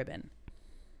velvet ribbon.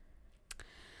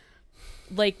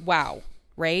 Like, wow,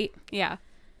 right? Yeah.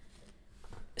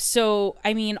 So,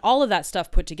 I mean, all of that stuff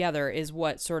put together is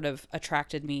what sort of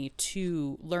attracted me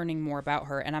to learning more about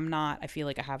her. And I feel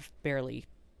like I have barely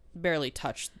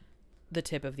touched the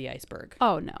tip of the iceberg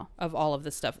Oh, no. of all of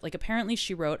this stuff. Like, apparently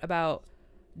she wrote about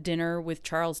dinner with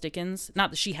Charles Dickens.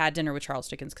 Not that she had dinner with Charles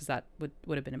Dickens, because that would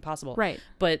have been impossible. Right.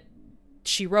 But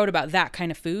she wrote about that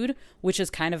kind of food, which is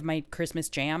kind of my Christmas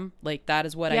jam. Like, that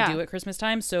is what I do at Christmas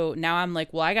time. So now I'm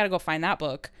like, well, I got to go find that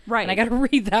book. Right. And I got to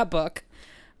read that book.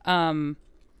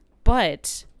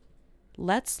 But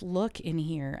let's look in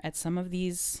here at some of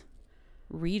these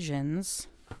regions.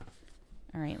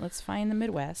 All right, let's find the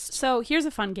Midwest. So here's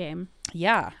a fun game.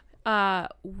 Yeah.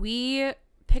 We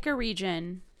pick a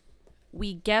region.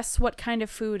 We guess what kind of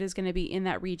food is going to be in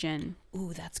that region.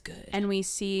 Ooh, that's good. And we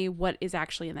see what is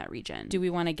actually in that region. Do we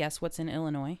want to guess what's in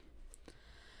Illinois?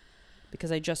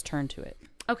 Because I just turned to it.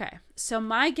 Okay. So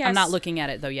my guess... I'm not looking at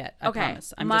it, though, yet. I Okay.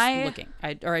 promise. I'm just looking.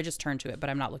 I just turned to it, but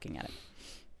I'm not looking at it.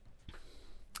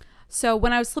 So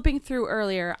when I was flipping through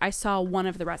earlier, I saw one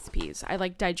of the recipes. I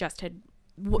digested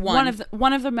One.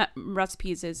 one of the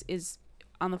recipes is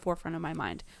on the forefront of my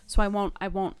mind. So I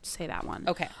won't say that one.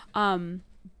 Okay.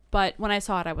 But when I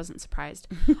saw it, I wasn't surprised.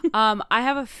 I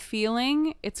have a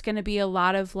feeling it's going to be a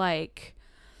lot of I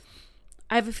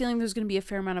have a feeling there's going to be a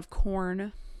fair amount of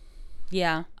corn.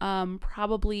 Yeah.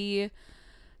 Probably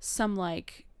some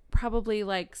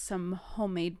some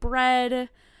homemade bread.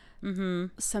 Mm-hmm.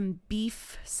 Some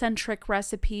beef-centric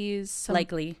recipes. Some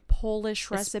Likely. Polish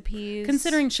recipes.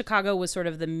 Considering Chicago was sort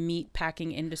of the meat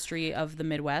packing industry of the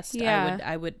Midwest, Yeah.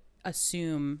 I would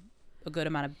assume a good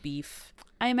amount of beef.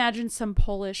 I imagine some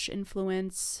Polish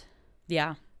influence.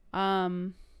 Yeah.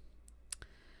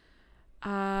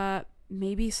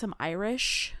 Maybe some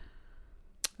Irish.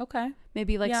 Okay.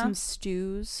 Maybe Yeah. some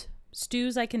stews.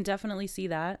 Stews, I can definitely see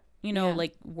that. You know, Yeah.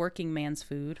 like working man's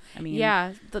food. I mean,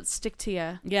 Yeah, that stick to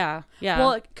you. Yeah. Yeah.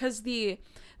 Well, because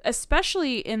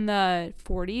especially in the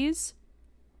 40s,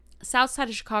 south side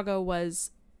of Chicago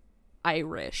was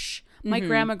Irish. My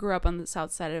grandma grew up on the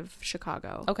south side of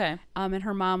Chicago. Okay. And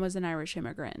her mom was an Irish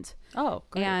immigrant. Oh,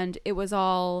 great. And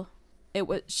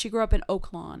she grew up in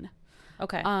Oak Lawn.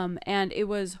 Okay. And it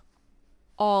was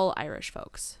all Irish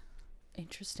folks.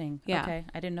 Interesting. Yeah. Okay.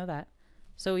 I didn't know that.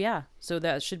 So, yeah. So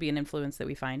that should be an influence that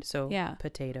we find. So, Yeah.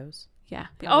 potatoes. Yeah.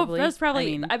 Probably. Oh, that's probably.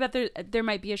 I mean- I bet there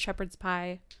might be a shepherd's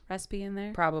pie recipe in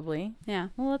there. Probably. Yeah.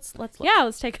 Well, let's look. Yeah.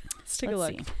 Let's take a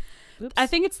look. See. Oops. I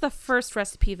think it's the first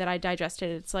recipe that I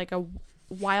digested. It's like a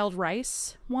wild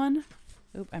rice one.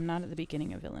 Oop, I'm not at the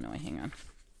beginning of Illinois. Hang on.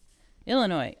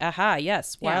 Illinois. Aha,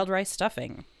 yes. Yeah. Wild rice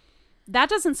stuffing. That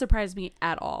doesn't surprise me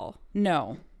at all.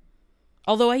 No.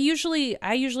 Although I usually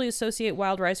associate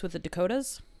wild rice with the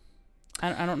Dakotas.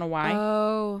 I don't know why.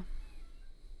 Oh.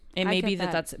 It I may get be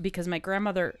that. that's because my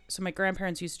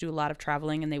grandparents used to do a lot of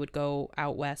traveling and they would go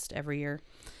out west every year.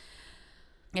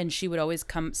 And she would always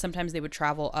come, sometimes they would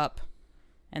travel up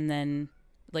and then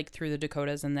like through the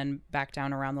Dakotas and then back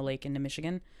down around the lake into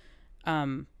Michigan.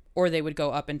 Or they would go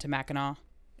up into Mackinac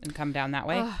and come down that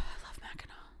way. Oh, I love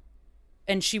Mackinac.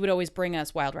 And she would always bring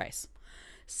us wild rice.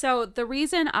 So the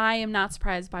reason I am not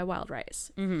surprised by wild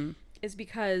rice is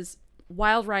because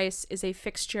wild rice is a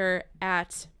fixture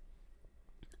at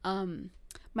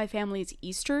my family's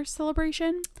Easter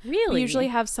celebration. Really? We usually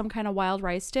have some kind of wild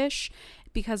rice dish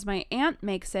because my aunt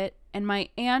makes it, and my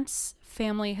aunt's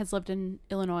family has lived in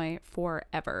Illinois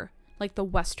forever, like the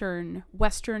western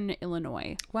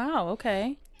Illinois. Wow.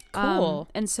 Okay. Cool.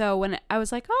 And so when I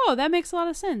was like, oh, that makes a lot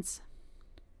of sense.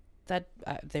 That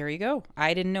there you go.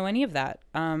 I didn't know any of that.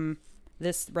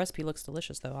 This recipe looks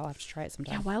delicious, though. I'll have to try it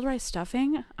sometime. Yeah, wild rice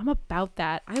stuffing. I'm about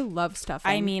that. I love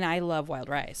stuffing. I mean, I love wild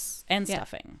rice and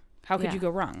stuffing. How could you go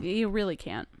wrong? You really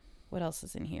can't. What else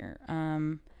is in here?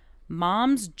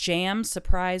 Mom's jam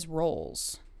surprise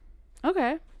rolls.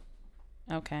 Okay.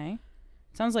 Okay.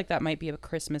 Sounds like that might be a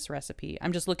Christmas recipe.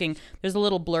 I'm just looking. There's a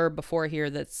little blurb before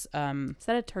here that's Is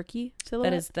that a turkey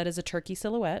silhouette? that is a turkey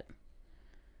silhouette.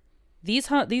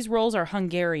 These rolls are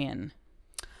Hungarian.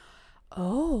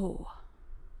 Oh.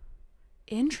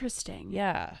 Interesting.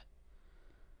 Yeah.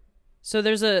 So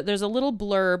there's a little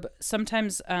blurb.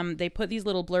 Sometimes they put these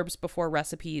little blurbs before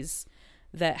recipes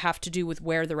that have to do with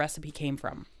where the recipe came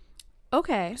from.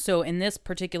 Okay. So in this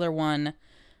particular one,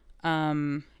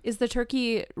 is the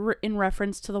turkey in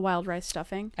reference to the wild rice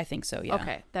stuffing? I think so, yeah.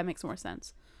 Okay, that makes more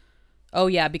sense. Oh,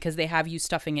 yeah, because they have you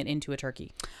stuffing it into a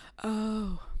turkey.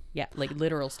 Oh. Yeah, like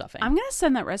literal stuffing. I'm going to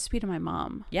send that recipe to my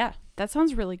mom. Yeah. That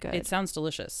sounds really good. It sounds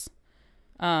delicious.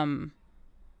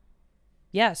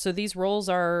 Yeah, so these rolls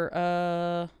are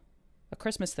a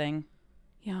Christmas thing.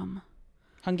 Yum.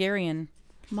 Hungarian.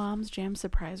 Mom's jam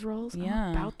surprise rolls? Yeah.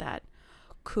 I'm about that.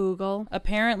 Kugel.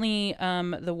 Apparently,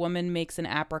 the woman makes an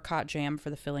apricot jam for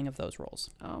the filling of those rolls.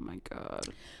 Oh my God.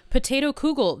 Potato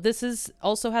kugel. This is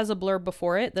also has a blurb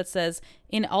before it that says,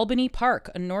 in Albany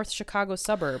Park, a North Chicago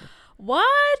suburb.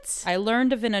 What? I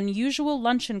learned of an unusual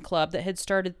luncheon club that had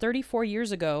started 34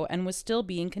 years ago and was still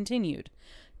being continued.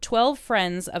 12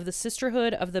 friends of the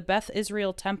Sisterhood of the Beth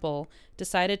Israel Temple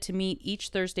decided to meet each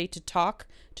Thursday to talk,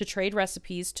 to trade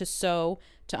recipes, to sew,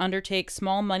 to undertake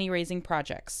small money-raising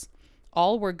projects.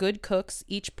 All were good cooks,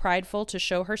 each prideful to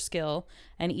show her skill,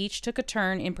 and each took a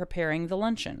turn in preparing the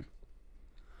luncheon.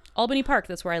 Albany Park,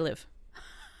 that's where I live.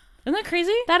 Isn't that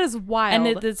crazy? That is wild.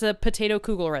 And it's a potato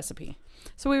kugel recipe.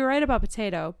 So we were right about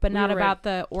potato, but not about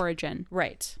the origin.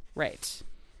 Right.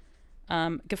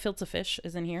 Gefilte fish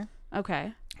is in here.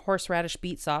 Okay. Horseradish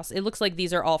beet sauce. It looks like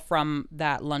these are all from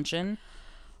that luncheon.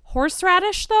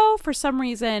 Horseradish, though, for some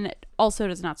reason, also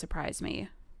does not surprise me.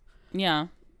 Yeah.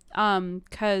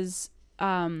 Because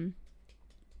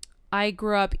I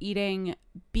grew up eating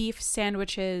beef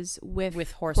sandwiches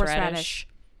with horseradish.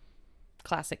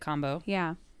 Classic combo.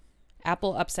 Yeah.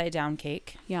 Apple upside down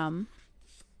cake. Yum.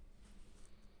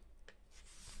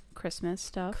 Christmas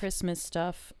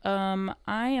stuff. I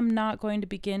am not going to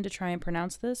begin to try and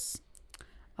pronounce this.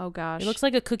 Oh gosh. It looks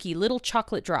like a cookie. Little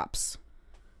chocolate drops.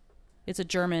 It's a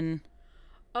German.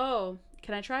 Oh,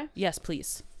 can I try? Yes,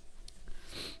 please.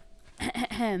 Just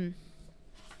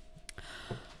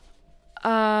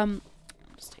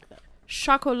take that.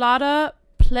 Schokolade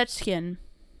Plätzchen.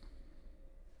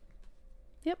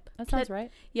 Yep, that sounds right.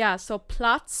 Yeah, so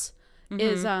Platz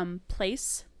is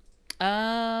place.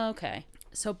 Okay.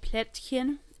 So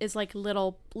Plätzchen is like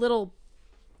little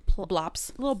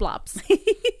Blops. little blobs.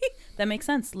 That makes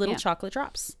sense. Little chocolate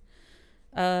drops.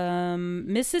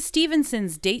 Mrs.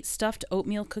 Stevenson's date stuffed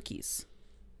oatmeal cookies.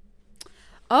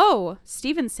 Oh,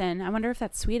 Stevenson. I wonder if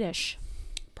that's Swedish.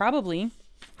 Probably.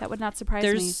 That would not surprise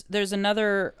me. There's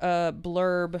another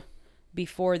blurb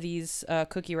before these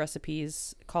cookie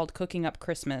recipes called Cooking Up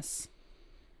Christmas.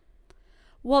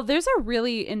 Well, there's a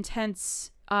really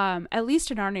intense, at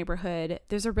least in our neighborhood,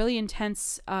 there's a really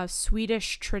intense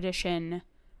Swedish tradition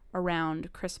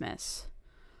around Christmas.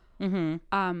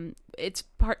 Mm-hmm. It's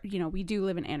part, we do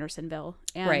live in Andersonville,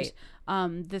 and right.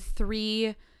 The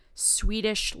 3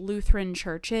 Swedish Lutheran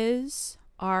churches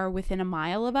are within a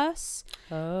mile of us.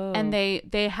 Oh. And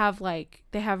they have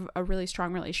a really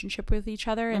strong relationship with each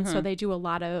other, and so they do a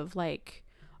lot of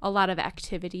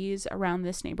activities around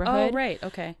this neighborhood. Oh, right.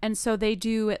 Okay. And so they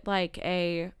do like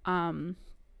a I'm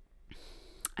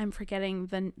forgetting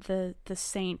the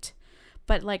saint,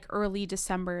 but like early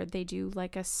December they do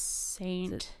like a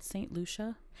saint. Is it Saint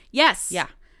Lucia? Yes.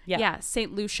 Yeah.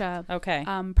 Saint Lucia. Okay.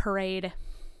 Parade.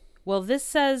 Well, this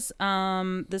says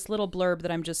this little blurb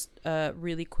that I'm just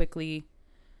really quickly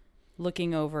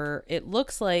looking over. It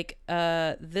looks like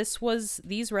these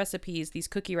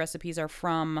cookie recipes are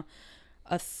from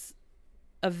a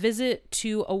visit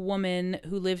to a woman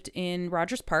who lived in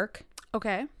Rogers Park.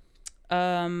 Okay.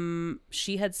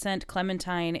 She had sent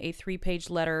Clementine a 3-page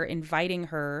letter inviting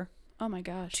her. Oh my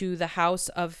gosh. To the house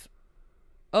of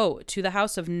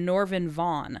Norvin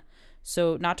Vaughn.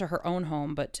 So not to her own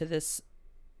home, but to this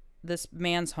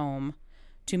man's home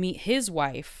to meet his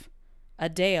wife,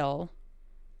 Adele,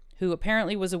 who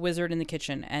apparently was a wizard in the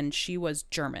kitchen, and she was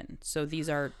German. So these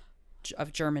are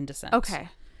of German descent. Okay.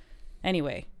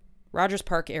 Anyway, Rogers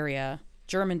Park area,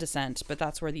 German descent, but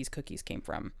that's where these cookies came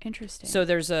from. Interesting. So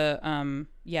there's a,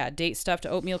 date stuffed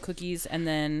oatmeal cookies and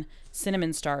then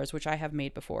cinnamon stars, which I have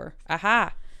made before.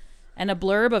 Aha! And a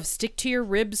blurb of stick to your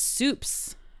ribs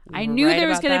soups. I knew there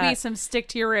was going to be some stick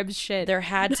to your ribs shit. There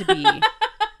had to be.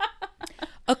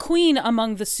 A queen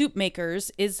among the soup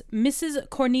makers is Mrs.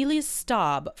 Cornelius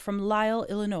Staub from Lisle,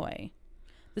 Illinois.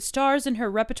 The stars in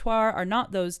her repertoire are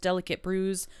not those delicate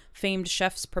brews famed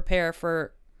chefs prepare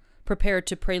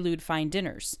to prelude fine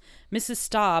dinners. Mrs.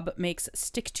 Staub makes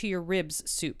stick-to-your-ribs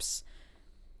soups.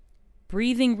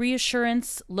 Breathing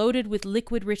reassurance, loaded with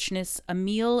liquid richness, a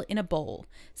meal in a bowl.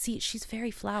 See, she's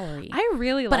very flowery. I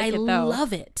really like it, though. But I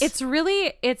love it. It's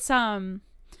really, it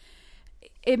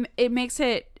makes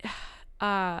it,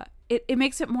 it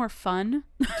makes it more fun.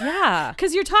 Yeah.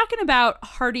 Because you're talking about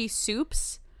hearty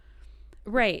soups.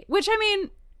 Right. Which, I mean,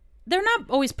 they're not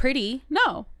always pretty.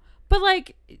 no. But,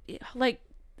 like,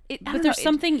 But there's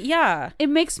something, yeah. It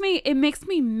makes me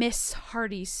miss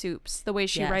hearty soups, the way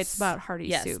she writes about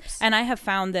hearty soups. And I have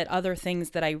found that other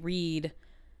things that I read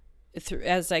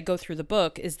as I go through the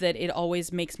book is that it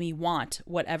always makes me want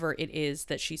whatever it is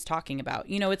that she's talking about.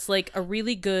 You know, it's like a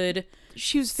really good...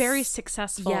 She was very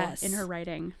successful in her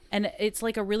writing. And it's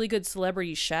like a really good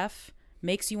celebrity chef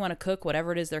makes you want to cook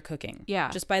whatever it is they're cooking. Yeah.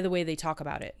 Just by the way they talk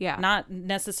about it. Yeah. Not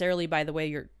necessarily by the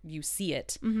way you see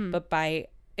it, but by...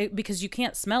 because you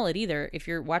can't smell it either if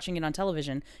you're watching it on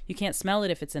television. You can't smell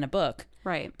it if it's in a book.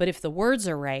 Right. But if the words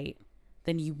are right,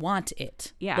 then you want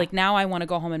it. Yeah. Like now I want to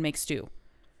go home and make stew,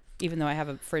 even though I have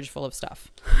a fridge full of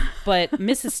stuff. But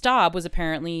Mrs. Staub was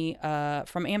apparently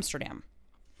from Amsterdam.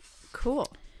 Cool.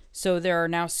 So there are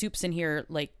now soups in here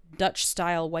like Dutch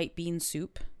style white bean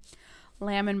soup.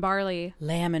 Lamb and barley.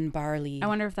 Lamb and barley. I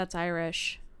wonder if that's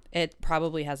Irish. It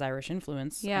probably has Irish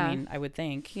influence. Yeah. I mean, I would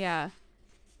think. Yeah.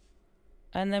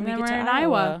 And then we we're get to in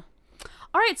Iowa.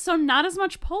 All right, so not as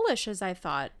much Polish as I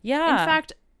thought. Yeah. In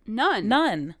fact,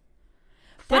 none.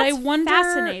 But I That's wonder,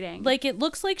 fascinating. like, it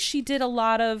looks like she did a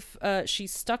lot of, she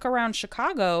stuck around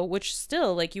Chicago, which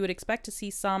still, like, you would expect to see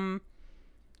some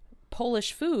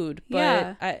Polish food. But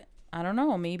Yeah. I don't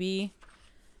know, maybe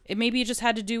it just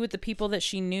had to do with the people that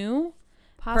she knew.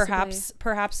 Possibly.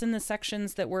 Perhaps in the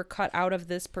sections that were cut out of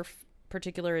this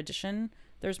particular edition,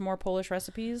 there's more Polish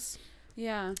recipes.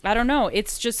 Yeah. I don't know.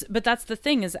 It's just, but that's the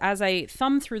thing is as I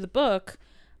thumb through the book,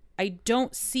 I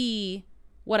don't see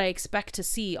what I expect to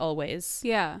see always.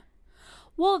 Yeah.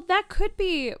 Well, that could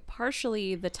be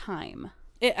partially the time.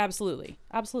 It absolutely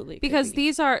Because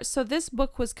this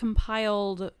book was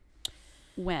compiled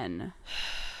when?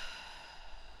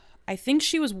 I think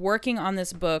she was working on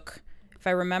this book, if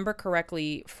I remember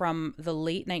correctly, from the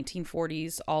late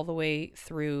 1940s all the way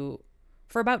through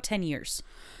for about 10 years.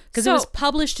 Because it was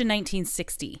published in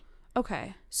 1960.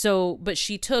 Okay. So, but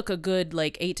she took a good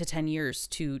 8 to 10 years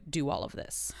to do all of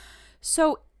this.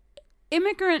 So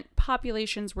immigrant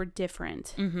populations were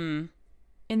different Mm-hmm.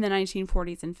 in the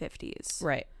 1940s and 50s.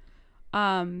 Right.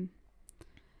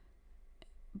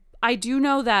 I do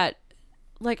know that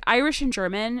Irish and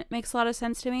German makes a lot of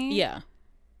sense to me. Yeah.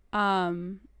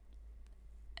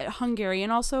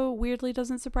 Hungarian also weirdly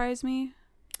doesn't surprise me.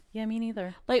 Yeah, me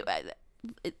neither.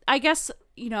 I guess,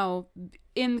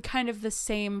 in kind of the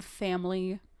same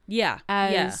family Yeah.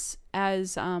 as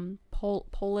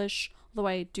Polish, although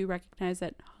I do recognize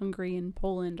that Hungary and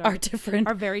Poland are different.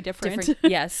 Are very different.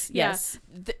 Yes, Yeah. yes.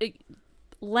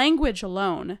 Language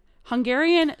alone.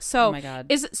 Hungarian, Oh my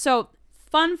God.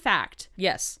 Fun fact.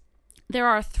 Yes. There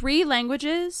are 3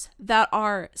 languages that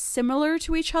are similar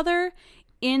to each other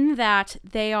in that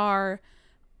they are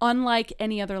unlike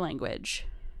any other language.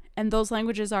 And those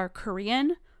languages are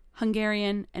Korean,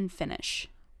 Hungarian, and Finnish.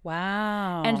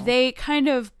 Wow. And they kind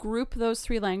of group those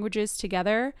 3 languages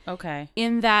together. Okay.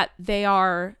 In that they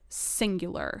are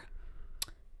singular.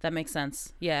 That makes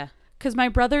sense. Yeah. Because my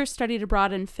brother studied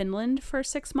abroad in Finland for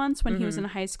 6 months when he was in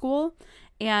high school.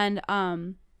 And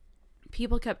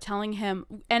people kept telling him,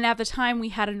 and at the time we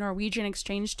had a Norwegian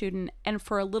exchange student, and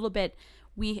for a little bit,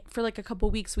 for a couple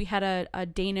weeks, we had a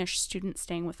Danish student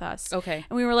staying with us. Okay.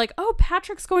 And we were like, oh,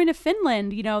 Patrick's going to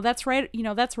Finland. That's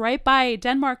right by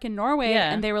Denmark and Norway.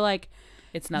 Yeah. And they were like,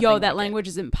 it's nothing. Yo, that language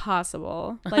is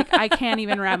impossible. I can't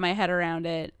even wrap my head around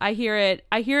it. I hear it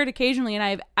occasionally, and I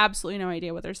have absolutely no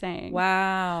idea what they're saying.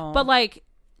 Wow. But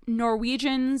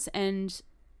Norwegians and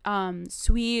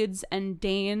Swedes and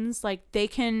Danes, they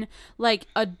can,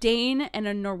 a Dane and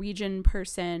a Norwegian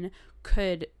person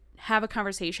could have a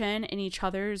conversation in each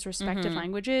other's respective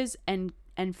languages and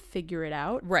and figure it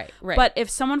out. Right. But if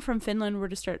someone from Finland were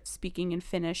to start speaking in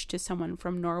Finnish to someone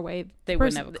from Norway, they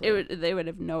wouldn't have a clue. They would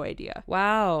have no idea.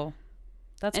 Wow.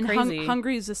 That's crazy. And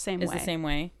Hungary is the same way. Is the same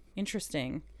way.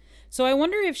 Interesting. So I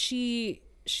wonder if she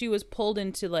was pulled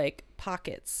into like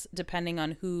pockets depending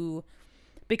on who,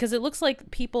 because it looks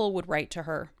like people would write to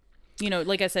her. You know,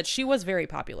 like I said, she was very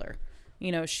popular.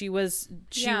 You know, she was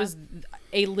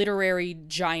a literary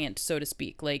giant, so to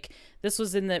speak. Like this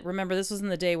was in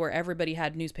the day where everybody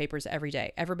had newspapers every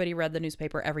day. Everybody read the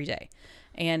newspaper every day.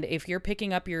 And if you're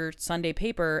picking up your Sunday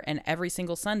paper and every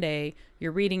single Sunday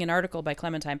you're reading an article by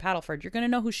Clementine Paddleford, you're going to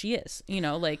know who she is. You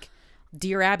know, like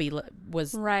Dear Abby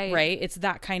was right. It's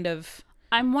that kind of.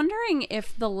 I'm wondering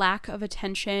if the lack of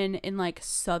attention in like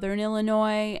Southern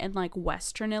Illinois and like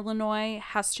Western Illinois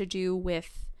has to do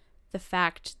with the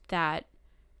fact that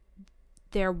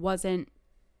there wasn't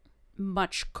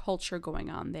much culture going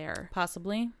on there.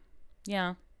 Possibly.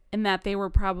 Yeah. And that they were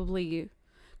probably,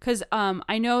 because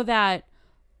I know that,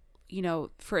 you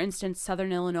know, for instance,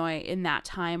 Southern Illinois in that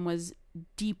time was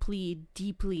deeply,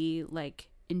 deeply like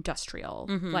industrial,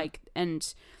 like,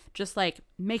 and just like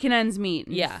making ends meet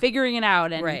and figuring it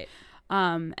out. And,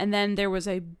 and then there was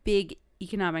a big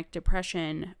economic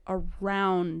depression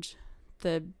around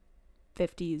the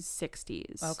 50s,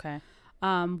 60s. Okay.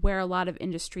 Where a lot of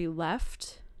industry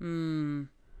left. And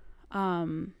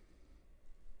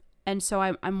so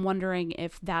I'm wondering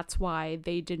if that's why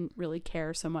they didn't really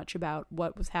care so much about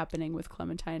what was happening with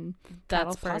Clementine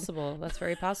That's Paddleford. possible. That's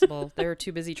very possible. They were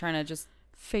too busy trying to just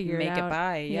make it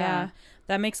by. Yeah.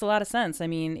 That makes a lot of sense. I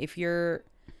mean, if you're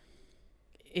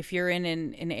in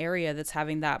an area that's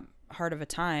having that hard of a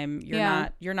time,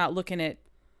 you're not looking at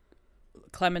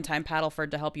Clementine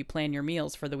Paddleford to help you plan your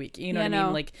meals for the week. You know what I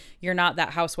mean? Like you're not that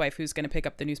housewife who's going to pick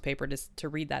up the newspaper to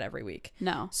read that every week.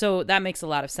 No. So that makes a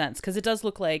lot of sense because it does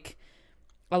look like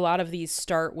a lot of these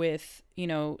start with, you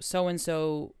know,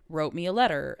 so-and-so wrote me a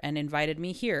letter and invited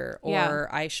me here,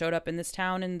 or I showed up in this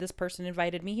town and this person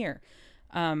invited me here.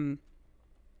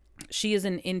 She is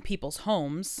in people's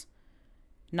homes,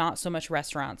 not so much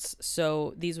restaurants.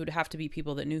 So these would have to be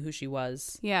people that knew who she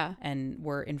was. Yeah. And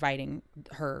were inviting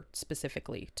her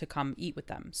specifically to come eat with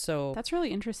them. So that's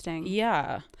really interesting.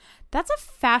 Yeah. That's a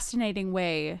fascinating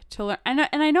way to learn. And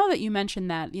I know that you mentioned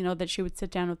that, you know, that she would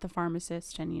sit down with the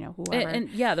pharmacist and, you know, whoever.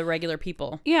 And the regular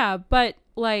people. Yeah. But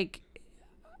like,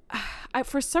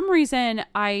 for some reason,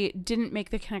 I didn't make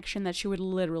the connection that she would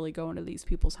literally go into these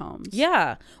people's homes.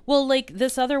 Yeah. Well, like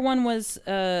this other one was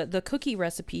the cookie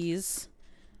recipes.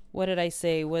 What did I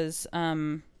say was,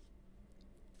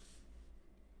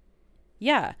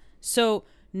 So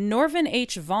Norvin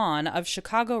H. Vaughn of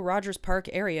Chicago Rogers Park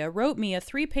area wrote me a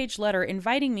 3-page letter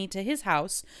inviting me to his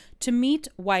house to meet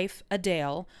wife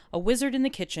Adele, a wizard in the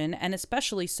kitchen, and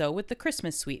especially so with the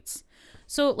Christmas sweets.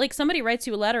 So like somebody writes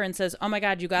you a letter and says, oh my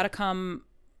God, you got to come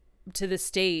to the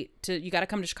state, you got to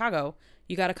come to Chicago.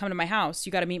 You got to come to my house.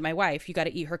 You got to meet my wife. You got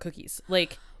to eat her cookies.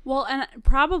 Like, well, and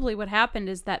probably what happened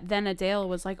is that then Adele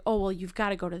was like, oh, well, you've got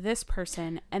to go to this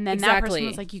person. And then that person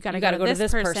was like, you got to go to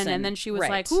this person. And then she was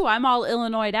like, ooh, I'm all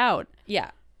Illinois'd out.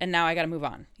 Yeah. And now I got to move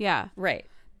on. Yeah. Right.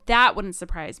 That wouldn't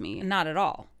surprise me. Not at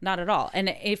all. Not at all.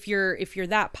 And if you're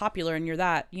that popular and you're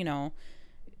that, you know,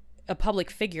 a public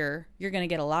figure, you're going to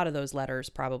get a lot of those letters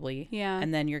probably. Yeah.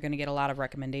 And then you're going to get a lot of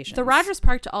recommendations. The Rogers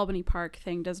Park to Albany Park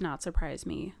thing does not surprise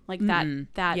me. Like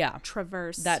that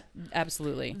traverse. That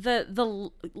absolutely.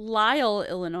 The Lisle,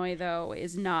 Illinois though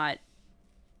is not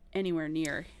anywhere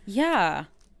near. Yeah.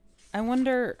 I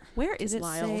wonder where is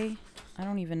Lisle? I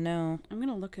don't even know. I'm going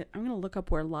to look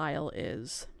up where Lisle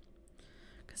is.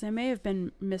 Cuz I may have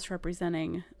been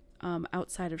misrepresenting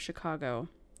outside of Chicago.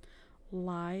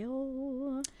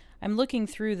 Lisle. I'm looking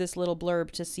through this little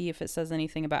blurb to see if it says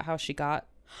anything about how she got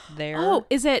there. Oh,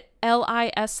 is it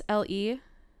Lisle?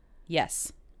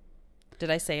 Yes. Did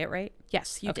I say it right?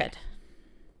 Yes, you did.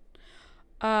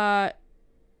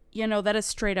 You know, that is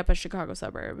straight up a Chicago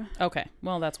suburb. Okay.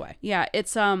 Well, that's why. Yeah,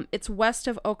 it's west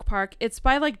of Oak Park. It's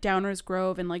by like Downers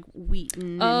Grove and like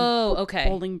Wheaton. Oh, okay.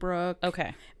 Bolingbrook.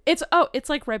 Okay. It's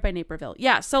like right by Naperville.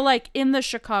 Yeah, so like in the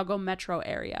Chicago metro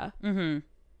area. Mm-hmm.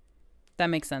 That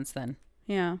makes sense then.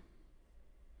 Yeah.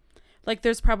 Like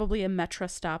there's probably a Metra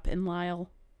stop in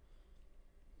Lisle.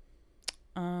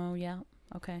 Oh, yeah.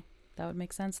 Okay. That would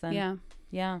make sense then. Yeah.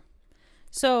 Yeah.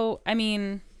 So, I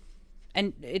mean,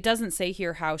 and it doesn't say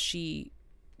here how she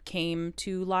came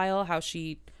to Lisle, how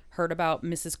she heard about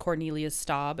Mrs. Cornelia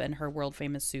Staub and her world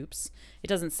famous soups. It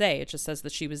doesn't say. It just says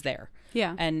that she was there.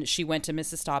 Yeah. And she went to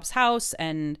Mrs. Staub's house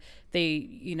and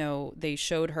they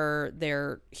showed her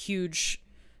their huge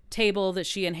table that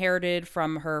she inherited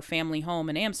from her family home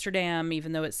in Amsterdam,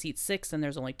 even though it seats 6 and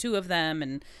there's only 2 of them.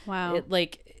 And Wow.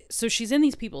 so she's in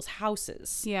these people's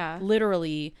houses, Yeah.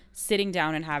 literally sitting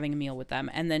down and having a meal with them.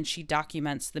 And then she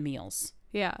documents the meals,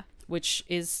 Yeah. which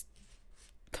is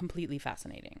completely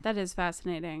fascinating. That is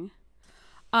fascinating.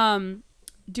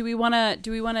 Do we want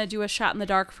to do a shot in the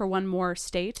dark for one more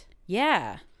state?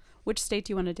 Yeah. Which state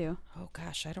do you want to do? Oh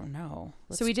gosh, I don't know.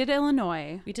 So we did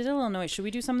Illinois. We did Illinois. Should we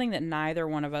do something that neither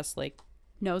one of us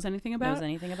Knows anything about? knows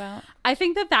anything about? I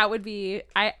think that would be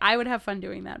I would have fun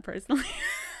doing that personally.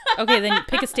 Okay, then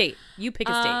pick a state. You pick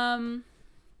a state.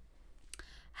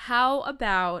 How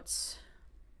about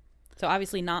So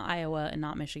obviously not Iowa and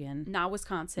not Michigan. not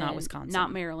Wisconsin,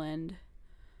 not Maryland,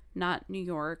 not New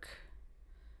York.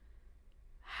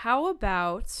 How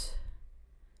about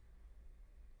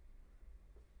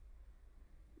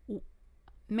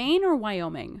Maine or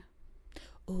Wyoming?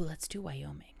 Ooh, let's do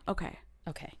Wyoming. Okay.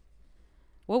 Okay.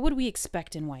 What would we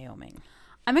expect in Wyoming?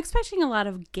 I'm expecting a lot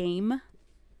of game. A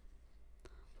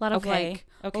lot of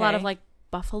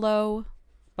buffalo.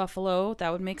 Buffalo,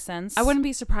 that would make sense. I wouldn't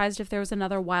be surprised if there was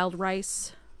another wild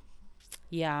rice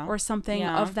Yeah. or something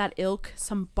of that ilk,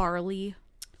 some barley.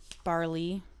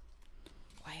 Barley.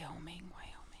 Wyoming.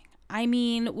 I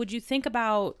mean, would you think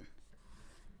about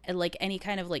like any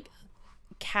kind of like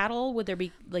cattle? Would there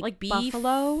be like beef?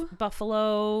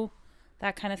 Buffalo,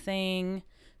 that kind of thing.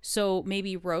 So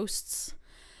maybe roasts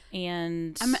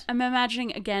and I'm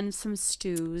imagining again some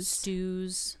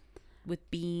stews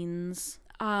with beans.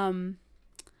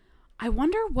 I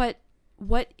wonder what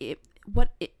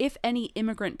if any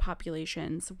immigrant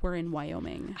populations were in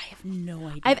Wyoming. I have no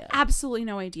idea. I have absolutely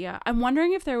no idea. I'm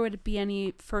wondering if there would be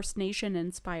any First Nation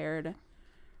inspired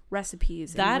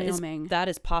recipes in Wyoming. That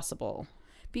is possible.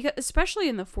 Because especially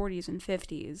in the 40s and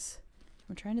 50s.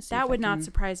 I'm trying to see that if would I not can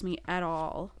surprise me at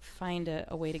all. find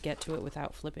a way to get to it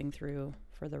without flipping through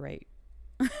for the right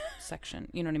section.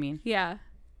 You know what I mean? Yeah.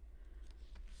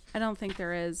 I don't think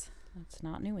there is. That's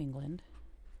not New England.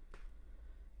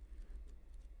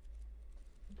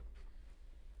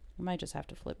 I might just have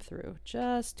to flip through.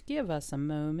 Just give us a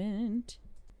moment.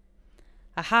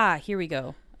 Aha, here we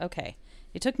go. Okay.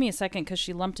 It took me a second because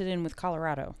she lumped it in with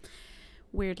Colorado.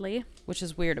 Weirdly. Which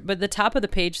is weird. But the top of the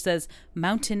page says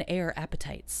mountain air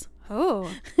appetites.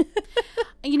 Oh.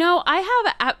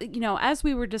 I have, as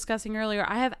we were discussing earlier,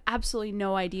 I have absolutely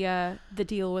no idea the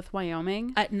deal with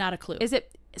Wyoming. Not a clue. Is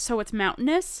it, so it's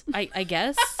mountainous? I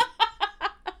guess.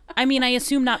 I mean, I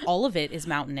assume not all of it is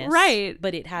mountainous. Right.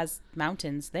 But it has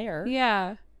mountains there.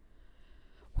 Yeah.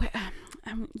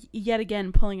 I'm yet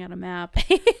again pulling out a map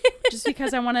just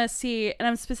because I want to see, and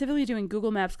I'm specifically doing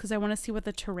Google Maps because I want to see what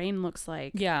the terrain looks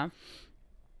like. Yeah.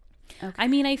 Okay. I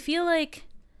mean, I feel like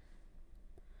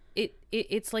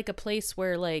it's like a place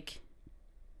where, like,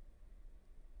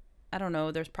 I don't know,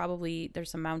 there's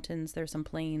some mountains, there's some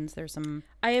plains, there's some...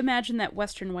 I imagine that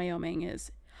Western Wyoming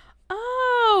is...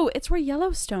 Oh, it's where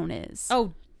Yellowstone is.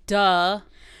 Oh, duh.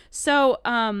 So,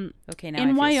 okay, now in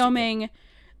I feel Wyoming, stupid.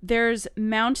 there's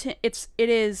mountain... It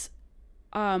is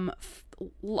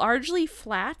largely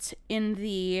flat in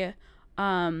the...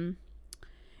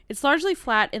 It's largely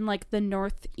flat in, like, the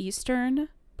northeastern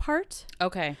part.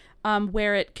 Okay.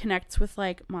 Where it connects with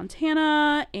like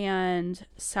Montana and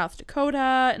South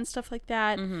Dakota and stuff like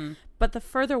that. Mm-hmm. But the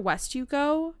further west you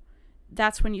go,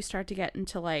 that's when you start to get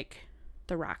into like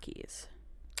the Rockies.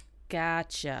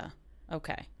 Gotcha.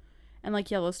 Okay. And like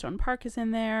Yellowstone Park is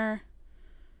in there.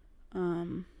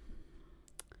 A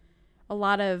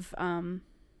lot of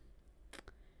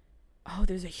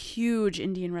there's a huge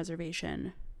Indian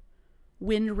reservation.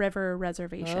 Wind River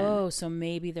Reservation. Oh, so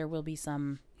maybe there will be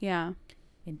some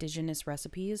indigenous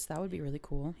recipes. That would be really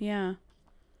cool. Yeah.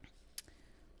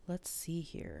 Let's see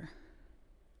here.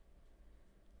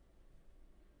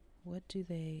 What do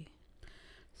they...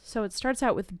 So it starts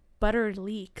out with buttered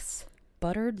leeks.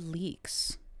 Buttered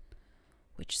leeks.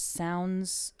 Which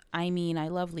sounds... I mean, I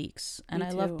love leeks. And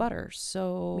I love butter.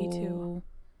 So... Me too.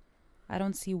 I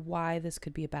don't see why this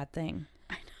could be a bad thing.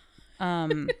 I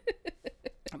know.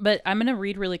 But I'm going to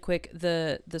read really quick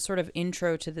the sort of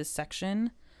intro to this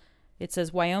section. It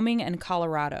says, Wyoming and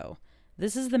Colorado.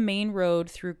 This is the main road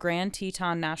through Grand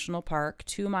Teton National Park,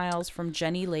 2 miles from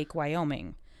Jenny Lake,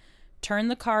 Wyoming. Turn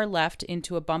the car left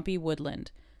into a bumpy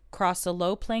woodland. Cross a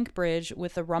low plank bridge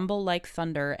with a rumble like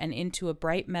thunder and into a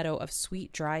bright meadow of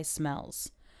sweet, dry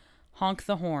smells. Honk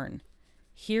the horn.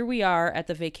 Here we are at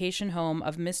the vacation home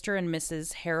of Mr. and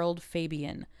Mrs. Harold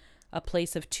Fabian, a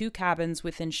place of 2 cabins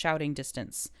within shouting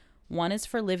distance. One is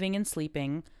for living and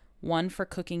sleeping, one for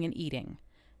cooking and eating.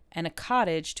 and a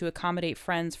cottage to accommodate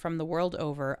friends from the world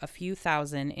over, a few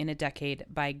thousand in a decade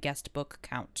by guest book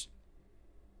count.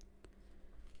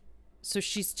 So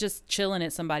she's just chilling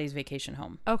at somebody's vacation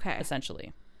home. Okay.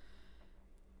 Essentially.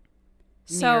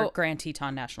 So near Grand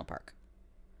Teton National Park.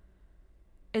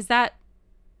 Is that...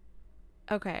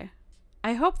 Okay.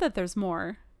 I hope that there's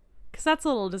more, because that's a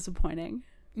little disappointing.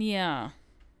 Yeah.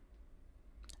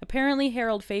 Apparently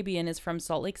Harold Fabian is from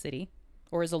Salt Lake City,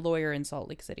 or is a lawyer in Salt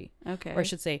Lake City. Okay. Or I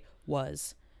should say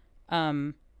was.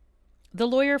 The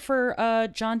lawyer for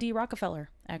John D.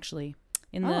 Rockefeller, actually,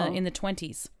 in the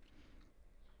 20s.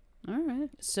 All right.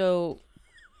 So,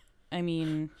 I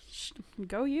mean...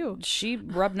 Go you. She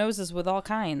rubbed noses with all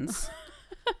kinds.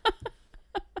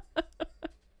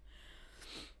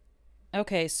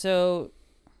 Okay, so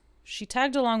she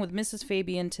tagged along with Mrs.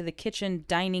 Fabian to the kitchen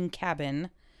dining cabin.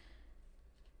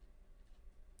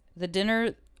 The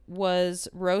dinner was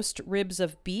roast ribs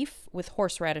of beef with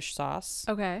horseradish sauce.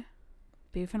 Okay.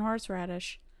 Beef and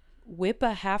horseradish. Whip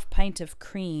a half pint of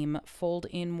cream. Fold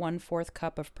in 1/4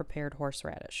 cup of prepared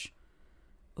horseradish.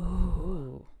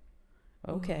 Ooh.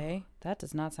 Okay. Ooh. That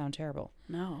does not sound terrible.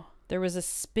 No. There was a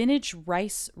spinach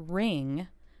rice ring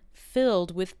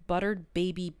filled with buttered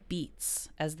baby beets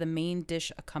as the main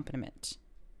dish accompaniment.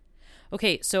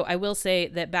 Okay, so I will say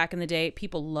that back in the day,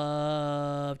 people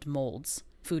loved molds,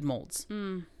 food molds.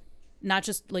 Not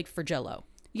just like for Jell-O.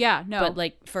 Yeah, no. But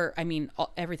like for, I mean,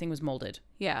 everything was molded.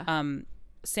 Yeah.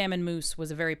 Salmon mousse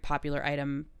was a very popular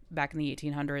item back in the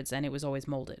 1800s, and it was always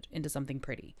molded into something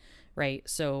pretty, right?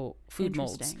 So food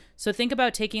molds. So think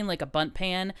about taking like a bundt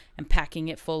pan and packing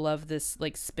it full of this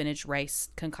like spinach rice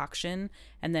concoction,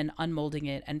 and then unmolding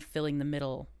it and filling the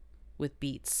middle with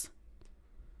beets.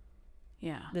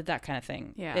 Yeah. That kind of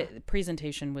thing. Yeah.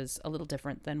 Presentation was a little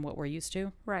different than what we're used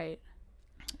to. Right.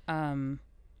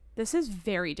 This is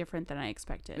very different than I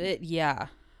expected. Yeah.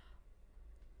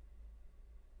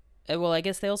 Well, I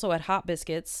guess they also had hot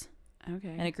biscuits. Okay.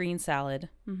 And a green salad.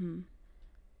 Mm-hmm.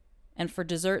 And for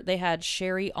dessert, they had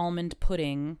sherry almond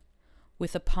pudding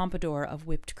with a pompadour of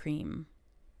whipped cream.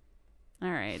 All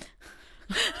right.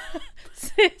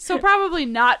 So probably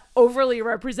not overly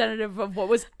representative of what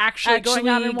was actually going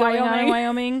on in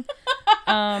Wyoming.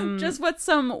 Just what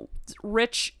some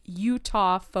rich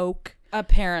Utah folk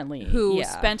apparently who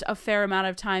spent a fair amount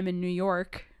of time in New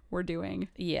York were doing.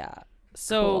 Yeah.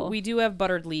 So we do have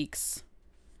buttered leeks.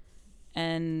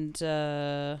 And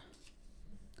then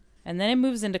it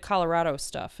moves into Colorado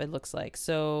stuff, it looks like.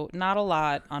 So not a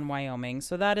lot on Wyoming.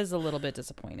 So that is a little bit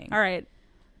disappointing. All right.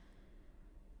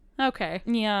 Okay.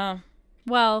 Yeah.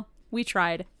 Well, we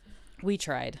tried. We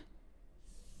tried.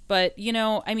 But, you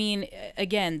know, I mean,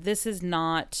 again, this is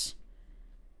not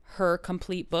her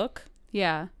complete book.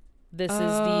 Yeah. This is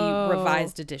the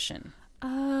revised edition.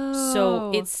 Oh.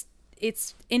 So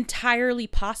it's entirely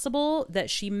possible that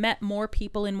she met more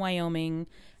people in Wyoming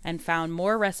and found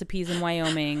more recipes in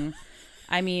Wyoming.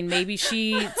 I mean, maybe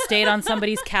she stayed on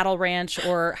somebody's cattle ranch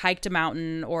or hiked a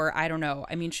mountain, or I don't know.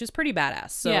 I mean, she was pretty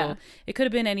badass. So It could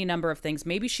have been any number of things.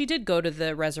 Maybe she did go to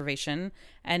the reservation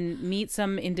and meet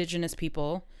some indigenous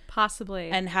people. Possibly.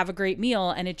 And have a great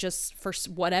meal, and it just, for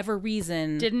whatever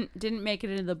reason, didn't make it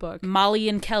into the book. Molly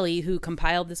and Kelly, who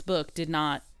compiled this book, did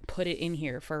not put it in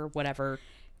here for whatever.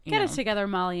 Get it together,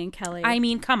 Molly and Kelly. I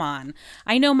mean, come on.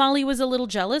 I know Molly was a little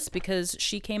jealous because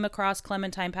she came across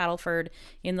Clementine Paddleford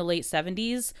in the late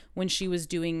 70s when she was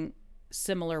doing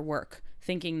similar work,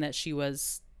 thinking that she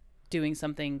was doing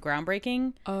something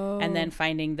groundbreaking, and then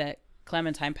finding that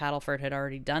Clementine Paddleford had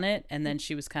already done it, and then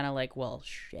she was kind of like, well,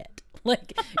 shit.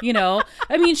 Like, you know,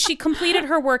 I mean, she completed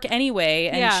her work anyway,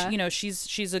 and she,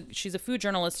 she's a food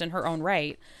journalist in her own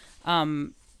right,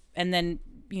 and then,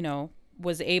 you know,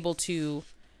 was able to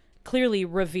clearly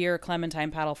revere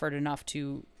Clementine Paddleford enough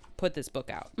to put this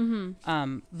book out.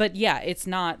 Mm-hmm. But yeah,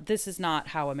 this is not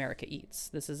How America Eats.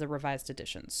 This is a revised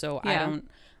edition. So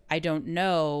I don't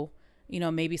know, you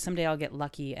know, maybe someday I'll get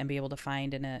lucky and be able to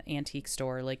find in an antique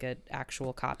store like an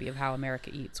actual copy of How America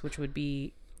Eats, which would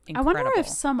be incredible. I wonder if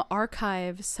some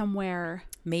archive somewhere,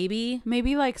 maybe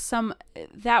like some,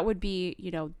 that would be, you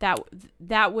know,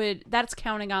 that's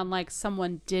counting on like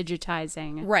someone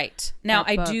digitizing. Right. Now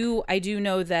I do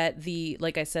know that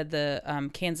like I said, the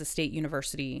Kansas State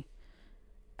University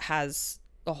has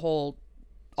all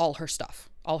her stuff,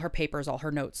 all her papers, all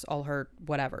her notes, all her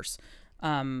whatevers,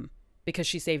 because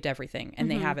she saved everything and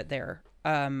they have it there.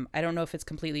 I don't know if it's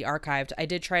completely archived. I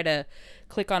did try to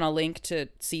click on a link to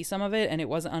see some of it and it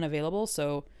wasn't unavailable.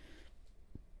 So,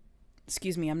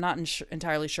 excuse me, I'm not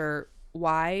entirely sure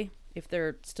why, if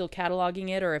they're still cataloging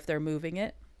it or if they're moving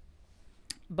it,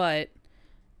 but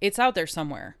it's out there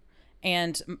somewhere.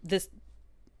 And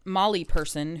Molly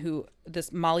person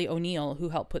this Molly O'Neill, who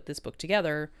helped put this book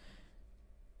together,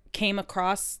 came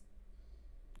across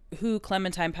who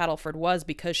Clementine Paddleford was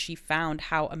because she found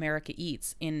How America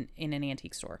Eats in an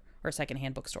antique store or a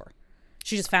secondhand bookstore.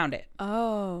 She just found it.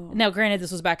 Oh. Now, granted,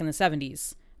 this was back in the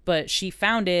 70s, but she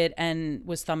found it and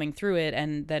was thumbing through it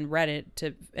and then read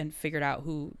it and figured out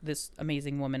who this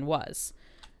amazing woman was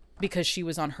because she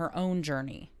was on her own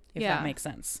journey, if that makes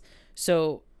sense.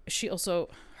 So she also,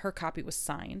 her copy was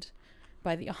signed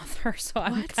by the author. So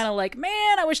I'm kind of like,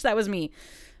 man, I wish that was me.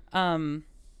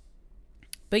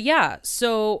 But yeah,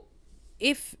 so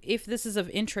if this is of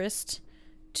interest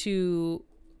to,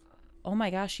 oh my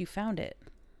gosh, you found it.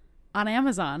 On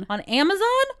Amazon. On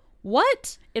Amazon?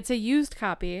 What? It's a used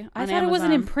copy. I thought it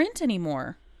wasn't in print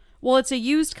anymore. Well, it's a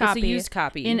used copy. It's a used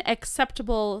copy. In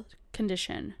acceptable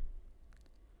condition.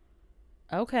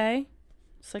 Okay.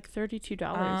 It's like $32.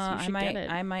 You should get it.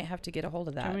 I might have to get a hold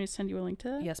of that. Do you want me to send you a link to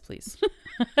that? Yes, please.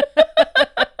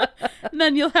 And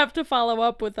then you'll have to follow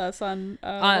up with us on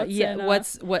how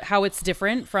it's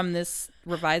different from this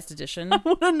revised edition. I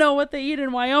want to know what they eat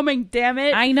in Wyoming, damn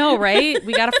it. I know, right?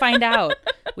 We got to find out.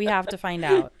 We have to find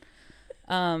out.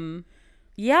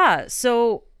 Yeah,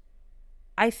 so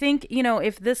I think,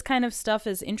 if this kind of stuff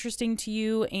is interesting to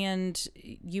you and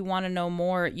you want to know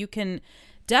more, you can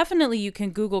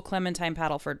Google Clementine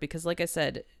Paddleford because, like I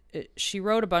said, she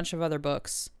wrote a bunch of other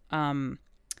books.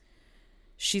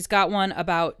 She's got one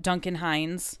about Duncan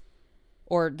Hines,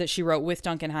 or that she wrote with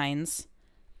Duncan Hines.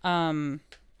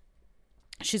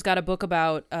 She's got a book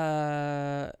about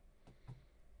a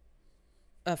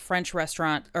French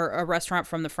restaurant, or a restaurant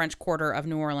from the French Quarter of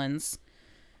New Orleans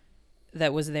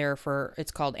that was there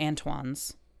it's called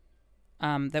Antoine's,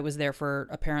 that was there for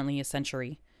apparently a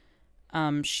century.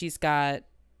 She's got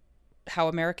How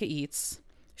America Eats.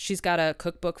 She's got a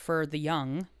cookbook for the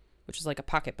young, which is like a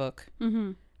pocketbook.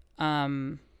 Mm-hmm.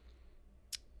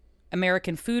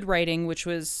 American Food Writing, which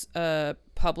was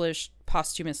published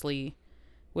posthumously,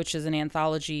 which is an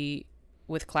anthology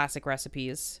with classic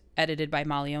recipes, edited by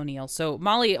Molly O'Neill. So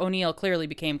Molly O'Neill clearly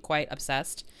became quite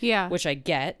obsessed. Yeah. Which I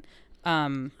get.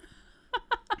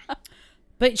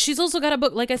 But she's also got a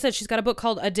book, like I said, she's got a book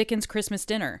called A Dickens Christmas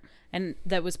Dinner, and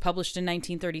that was published in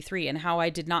 1933. And how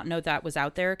I did not know that was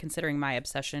out there, considering my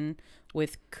obsession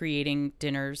with creating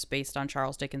dinners based on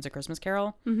Charles Dickens' A Christmas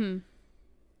Carol. Mm-hmm.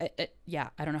 I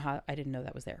don't know how I didn't know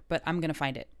that was there, but I'm gonna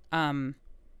find it.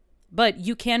 But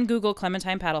you can Google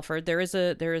Clementine Paddleford. There is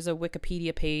a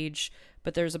Wikipedia page,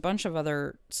 but there's a bunch of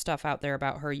other stuff out there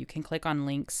about her. You can click on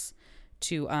links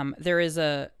to. There is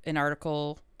an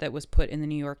article that was put in the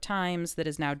New York Times that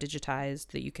is now digitized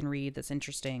that you can read. That's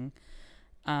interesting.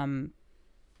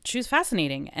 She was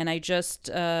fascinating, and I just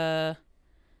I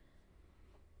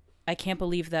can't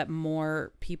believe that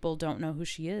more people don't know who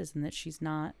she is and that she's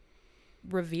not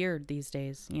revered these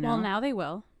days. Well, now they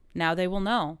will. Now they will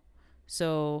know.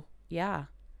 So yeah,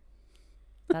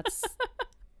 that's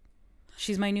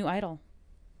she's my new idol,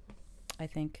 I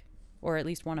think, or at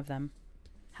least one of them.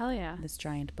 Hell yeah. This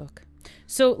giant book.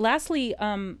 So lastly,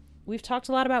 we've talked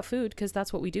a lot about food because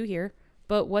that's what we do here.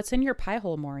 But what's in your pie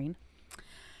hole, Maureen?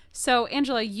 So,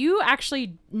 Angela, you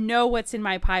actually know what's in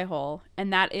my pie hole,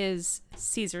 and that is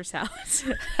Caesar salads.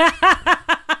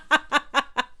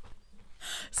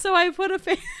 So I put up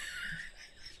a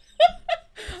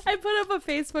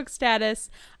Facebook status.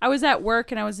 I was at work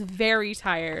and I was very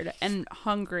tired and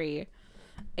hungry.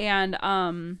 And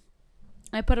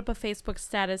I put up a Facebook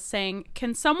status saying,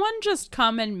 "Can someone just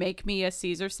come and make me a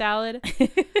Caesar salad?"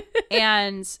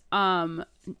 And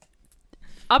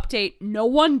update, no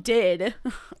one did.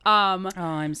 Oh,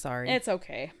 I'm sorry. It's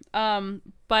okay.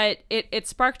 But it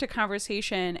sparked a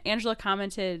conversation. Angela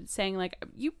commented saying, like,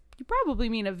 you probably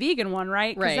mean a vegan one,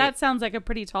 right? Because that sounds like a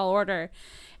pretty tall order.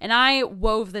 And I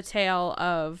wove the tale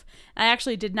of, I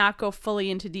actually did not go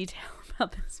fully into detail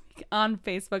about this on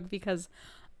Facebook because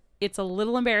it's a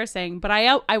little embarrassing, but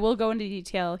I will go into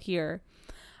detail here.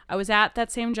 I was at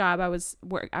that same job. I was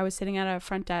sitting at a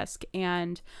front desk,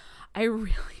 and I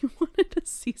really wanted a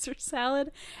Caesar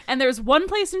salad. And there's one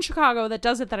place in Chicago that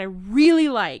does it that I really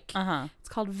like. Uh-huh. It's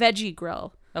called Veggie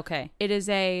Grill. Okay. It is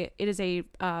a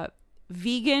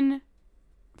vegan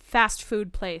fast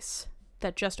food place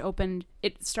that just opened.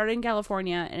 It started in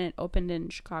California and it opened in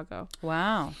Chicago.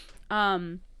 Wow.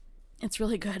 It's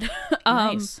really good.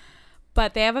 Nice.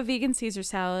 But they have a vegan Caesar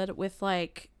salad with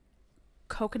like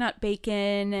coconut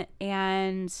bacon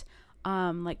and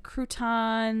like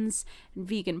croutons and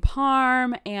vegan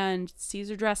parm and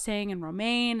Caesar dressing and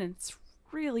romaine, and it's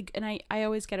really good. And I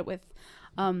always get it with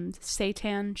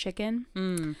seitan chicken.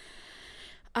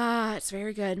 It's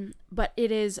very good, but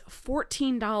it is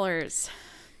 $14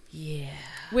 Yeah.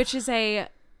 which is a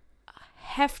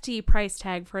hefty price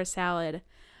tag for a salad.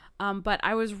 But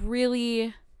I was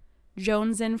really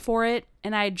jonesing for it,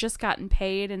 and I had just gotten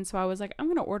paid, and so I was like, I'm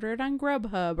gonna order it on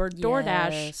Grubhub or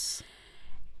DoorDash. Yes.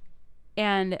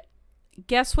 And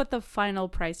guess what the final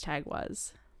price tag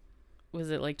was? Was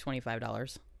it like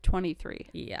 $25? $23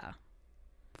 Yeah.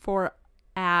 for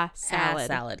a salad.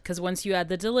 Salad. Because once you add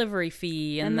the delivery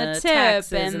fee and the tip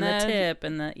taxes and and the the tip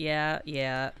and the yeah.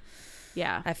 Yeah.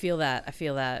 I feel that.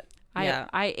 Yeah.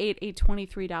 I ate a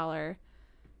 $23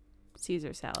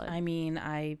 Caesar salad. I mean,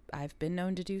 I've been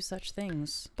known to do such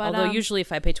things. But, although usually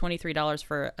if I pay $23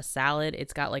 for a salad,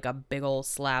 it's got like a big old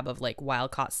slab of like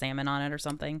wild caught salmon on it or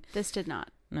something. This did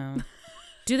not. No.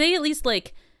 Do they at least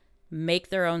like make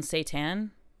their own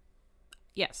seitan?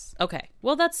 Yes. Okay.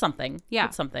 Well, that's something. Yeah.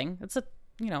 It's something. It's a,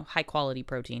 high quality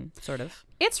protein, sort of.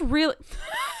 It's really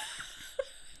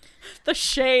the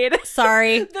shade.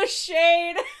 Sorry. The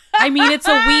shade. I mean, it's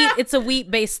a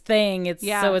wheat based thing.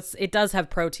 Yeah. So it does have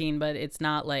protein, but it's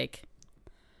not like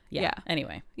Yeah.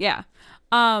 Anyway. Yeah.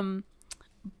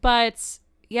 But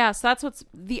yeah, so that's what's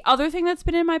the other thing that's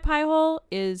been in my pie hole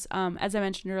is as I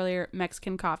mentioned earlier,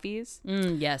 Mexican coffees.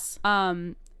 Yes.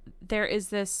 There is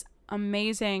this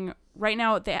amazing right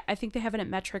now, I think they have it at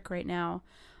Metric right now.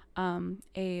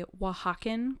 A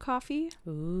Oaxacan coffee.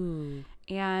 Ooh.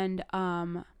 And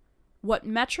what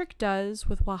Metric does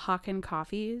with Oaxacan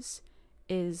coffees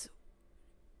is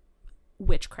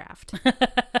witchcraft.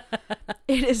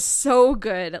 It is so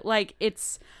good. Like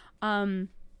it's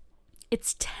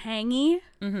tangy,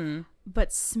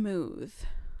 but smooth.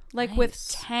 Like with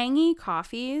Nice. tangy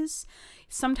coffees,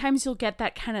 sometimes you'll get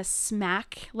that kind of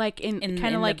smack, like in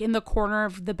the corner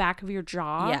of the back of your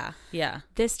jaw. Yeah. Yeah.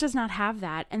 This does not have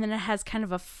that, and then it has kind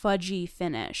of a fudgy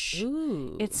finish.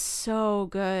 Ooh. It's so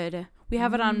good. We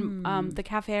have it on the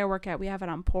cafe I work at. We have it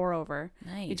on pour over.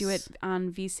 Nice. We do it on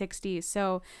V60.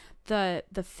 So the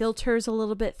filter's a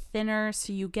little bit thinner,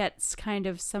 so you get kind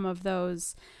of some of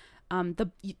those.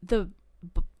 The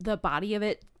body of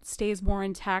it stays more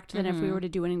intact than if we were to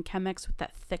do it in Chemex with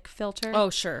that thick filter. Oh,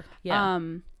 sure. Yeah.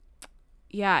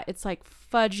 Yeah, it's like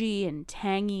fudgy and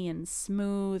tangy and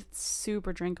smooth. It's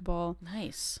super drinkable.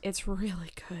 Nice. It's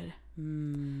really good.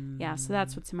 Yeah, so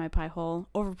that's what's in my pie hole.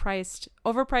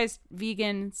 Overpriced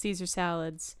vegan Caesar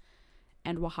salads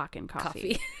and Oaxacan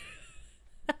coffee.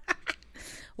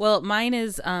 Well, mine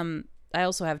is I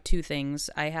also have two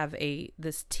things. I have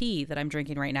this tea that I'm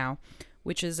drinking right now,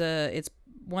 which is it's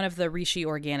one of the Rishi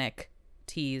organic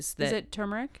teas. Is it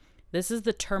turmeric? This is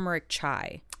the turmeric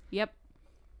chai. Yep.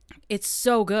 It's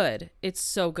so good. It's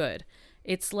so good.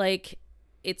 It's like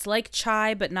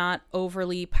chai, but not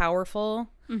overly powerful.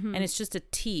 And it's just a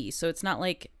tea. So it's not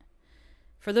like,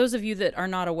 for those of you that are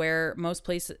not aware, most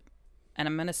places, and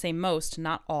I'm going to say most,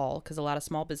 not all, because a lot of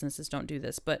small businesses don't do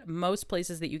this, but most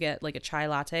places that you get like a chai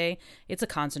latte, it's a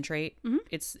concentrate.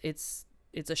 It's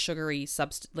a sugary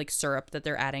like syrup that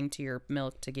they're adding to your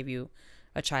milk to give you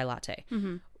a chai latte.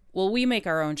 Well, we make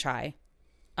our own chai,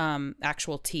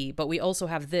 actual tea, but we also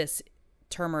have this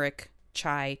turmeric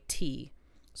chai tea.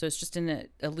 So it's just in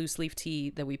a loose leaf tea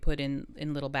that we put in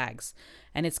little bags.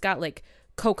 And it's got like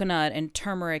coconut and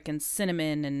turmeric and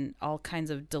cinnamon and all kinds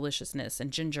of deliciousness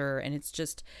and ginger. And it's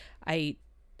just, I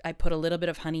put a little bit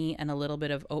of honey and a little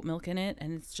bit of oat milk in it.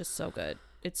 And it's just so good.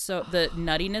 It's so, the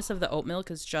nuttiness of the oat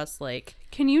milk is just like.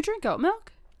 Can you drink oat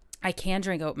milk? I can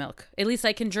drink oat milk. At least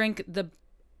I can drink the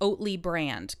Oatly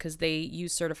brand because they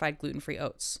use certified gluten-free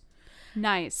oats.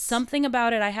 Nice. Something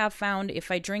about it I have found, if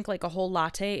I drink like a whole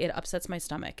latte, it upsets my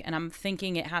stomach. And I'm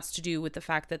thinking it has to do with the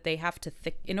fact that they have to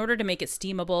in order to make it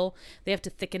steamable, they have to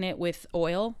thicken it with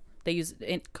oil. They use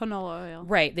canola oil.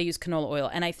 Right. They use canola oil.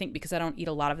 And I think because I don't eat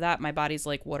a lot of that, my body's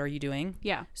like, what are you doing?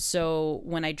 Yeah. So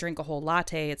when I drink a whole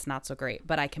latte, it's not so great.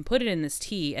 But I can put it in this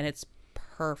tea and it's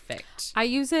perfect. I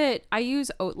use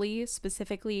Oatly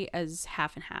specifically as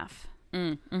half and half.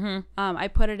 I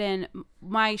put it in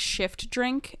my shift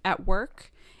drink at work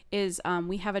is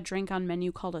we have a drink on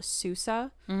menu called a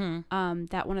Sousa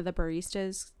that one of the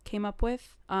baristas came up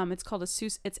with. It's called a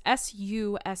Sousa. It's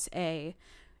SUSA,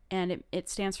 and it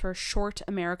stands for short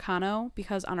Americano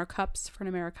because on our cups for an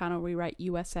Americano we write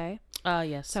USA.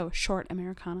 Yes. So short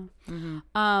Americano.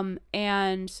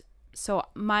 And so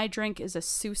my drink is a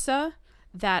Sousa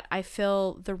that I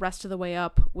fill the rest of the way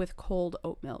up with cold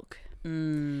oat milk.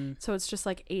 So it's just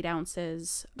like 8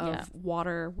 ounces of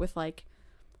water with like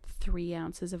 3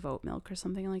 ounces of oat milk or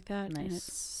something like that. Nice. And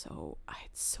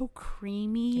it's so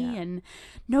creamy and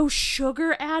no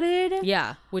sugar added.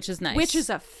 Yeah, which is nice. Which is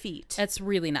a feat. That's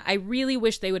really nice. I really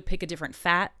wish they would pick a different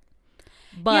fat,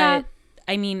 but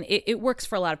I mean, it works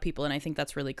for a lot of people, and I think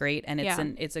that's really great. And Yeah.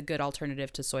 it's a good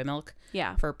alternative to soy milk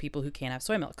Yeah. for people who can't have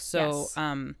soy milk. So,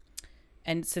 Yes.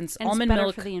 and since And almond it's better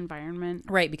milk, for the environment.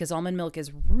 right, because almond milk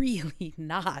is really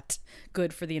not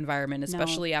good for the environment,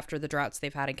 especially after the droughts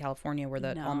they've had in California where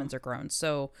the No. almonds are grown.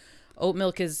 So oat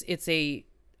milk it's a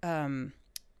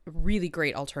really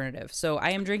great alternative. So I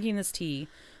am drinking this tea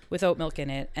with oat milk in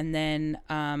it. And then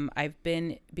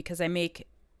because I make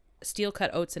steel cut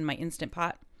oats in my Instant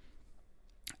Pot,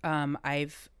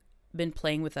 I've been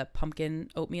playing with a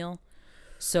pumpkin oatmeal.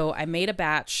 So I made a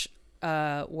batch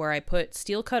where I put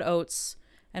steel cut oats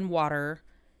and water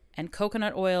and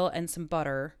coconut oil and some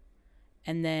butter,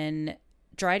 and then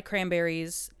dried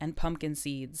cranberries and pumpkin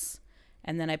seeds.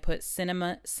 And then I put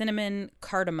cinnamon,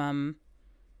 cardamom,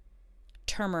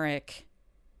 turmeric,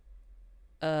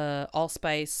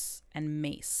 allspice, and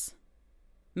mace.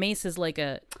 Mace is like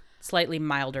a slightly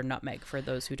milder nutmeg for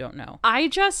those who don't know. I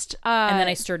just And then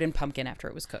I stirred in pumpkin after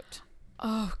it was cooked.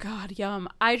 oh god, yum.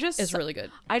 It's really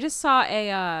good. I just saw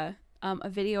a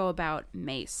video about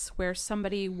mace where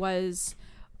somebody was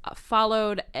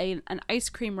followed an ice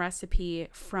cream recipe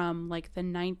from like the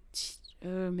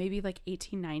maybe like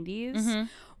 1890s, Mm-hmm.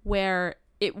 where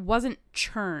it wasn't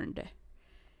churned.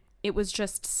 It was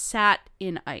just sat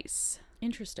in ice.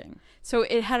 Interesting. So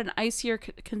it had an icier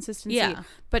consistency. Yeah.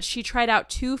 But she tried out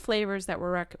two flavors that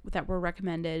were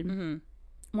recommended.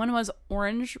 Mm-hmm. One was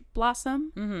orange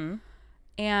blossom, Mm-hmm.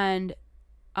 and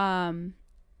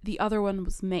the other one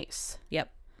was mace.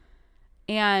 Yep.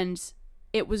 And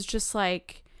it was just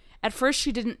like, at first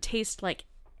she didn't taste like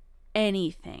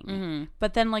anything, Mm-hmm.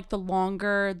 but then like the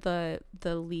longer the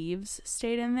leaves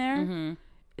stayed in there, Mm-hmm.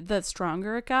 the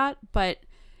stronger it got. But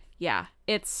yeah,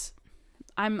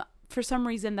 for some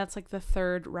reason that's like the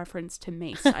third reference to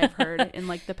mace I've heard in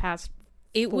like the past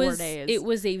 4 days. It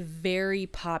was a very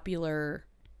popular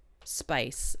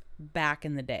spice back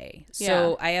in the day.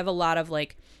 So I have a lot of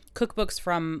like cookbooks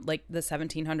from like the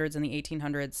 1700s and the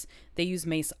 1800s. They use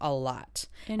mace a lot.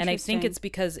 And I think it's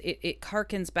because it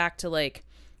harkens back to like,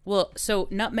 well, so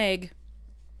nutmeg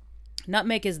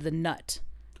is the nut,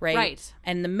 right? Right.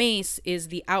 And the mace is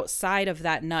the outside of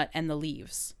that nut and the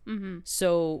leaves. Mm-hmm.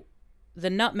 So the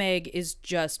nutmeg is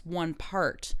just one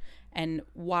part. And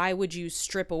why would you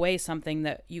strip away something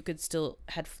that you could still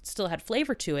had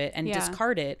flavor to it and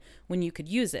discard it when you could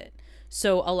use it?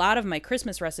 So a lot of my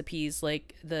Christmas recipes,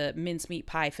 like the mincemeat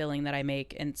pie filling that I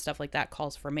make and stuff like that,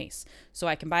 calls for mace. So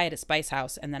I can buy it at Spice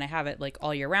House and then I have it like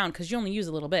all year round because you only use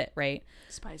a little bit, right?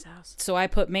 Spice House. So I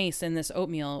put mace in this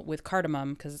oatmeal with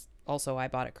cardamom because also I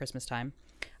bought it Christmas time.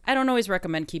 I don't always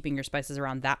recommend keeping your spices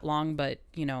around that long, but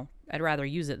you know, I'd rather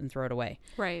use it than throw it away.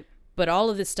 Right. But all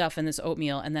of this stuff in this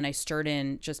oatmeal, and then I stirred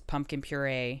in just pumpkin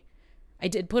puree. I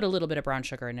did put a little bit of brown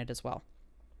sugar in it as well,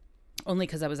 only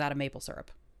because I was out of maple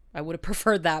syrup. I would have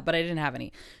preferred that, but I didn't have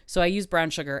any. So I used brown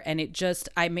sugar, and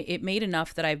it made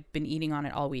enough that I've been eating on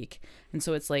it all week. And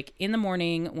so it's like in the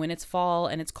morning when it's fall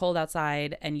and it's cold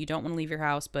outside and you don't want to leave your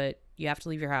house, but you have to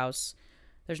leave your house.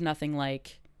 There's nothing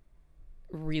like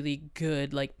really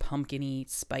good, like pumpkin-y,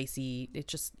 spicy.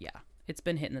 It's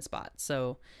been hitting the spot.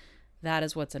 So that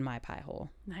is what's in my pie hole.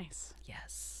 Nice.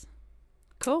 Yes.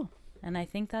 Cool. And I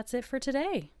think that's it for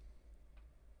today.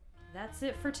 That's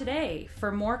it for today.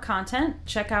 For more content,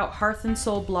 check out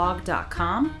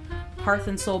hearthandsoulblog.com, Hearth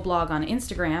and Soul Blog on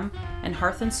Instagram, and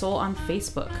Hearth and Soul on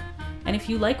Facebook. And if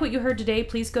you like what you heard today,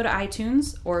 please go to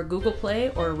iTunes or Google Play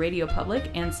or Radio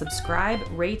Public and subscribe,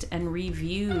 rate, and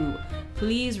review.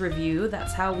 Please review.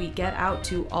 That's how we get out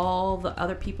to all the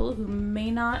other people who may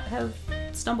not have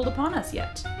stumbled upon us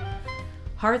yet.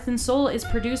 Hearth and Soul is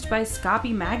produced by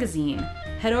Scoppy Magazine.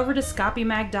 Head over to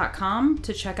scoppymag.com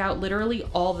to check out literally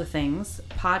all the things,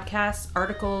 podcasts,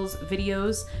 articles,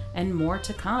 videos, and more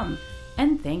to come.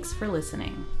 And thanks for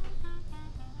listening.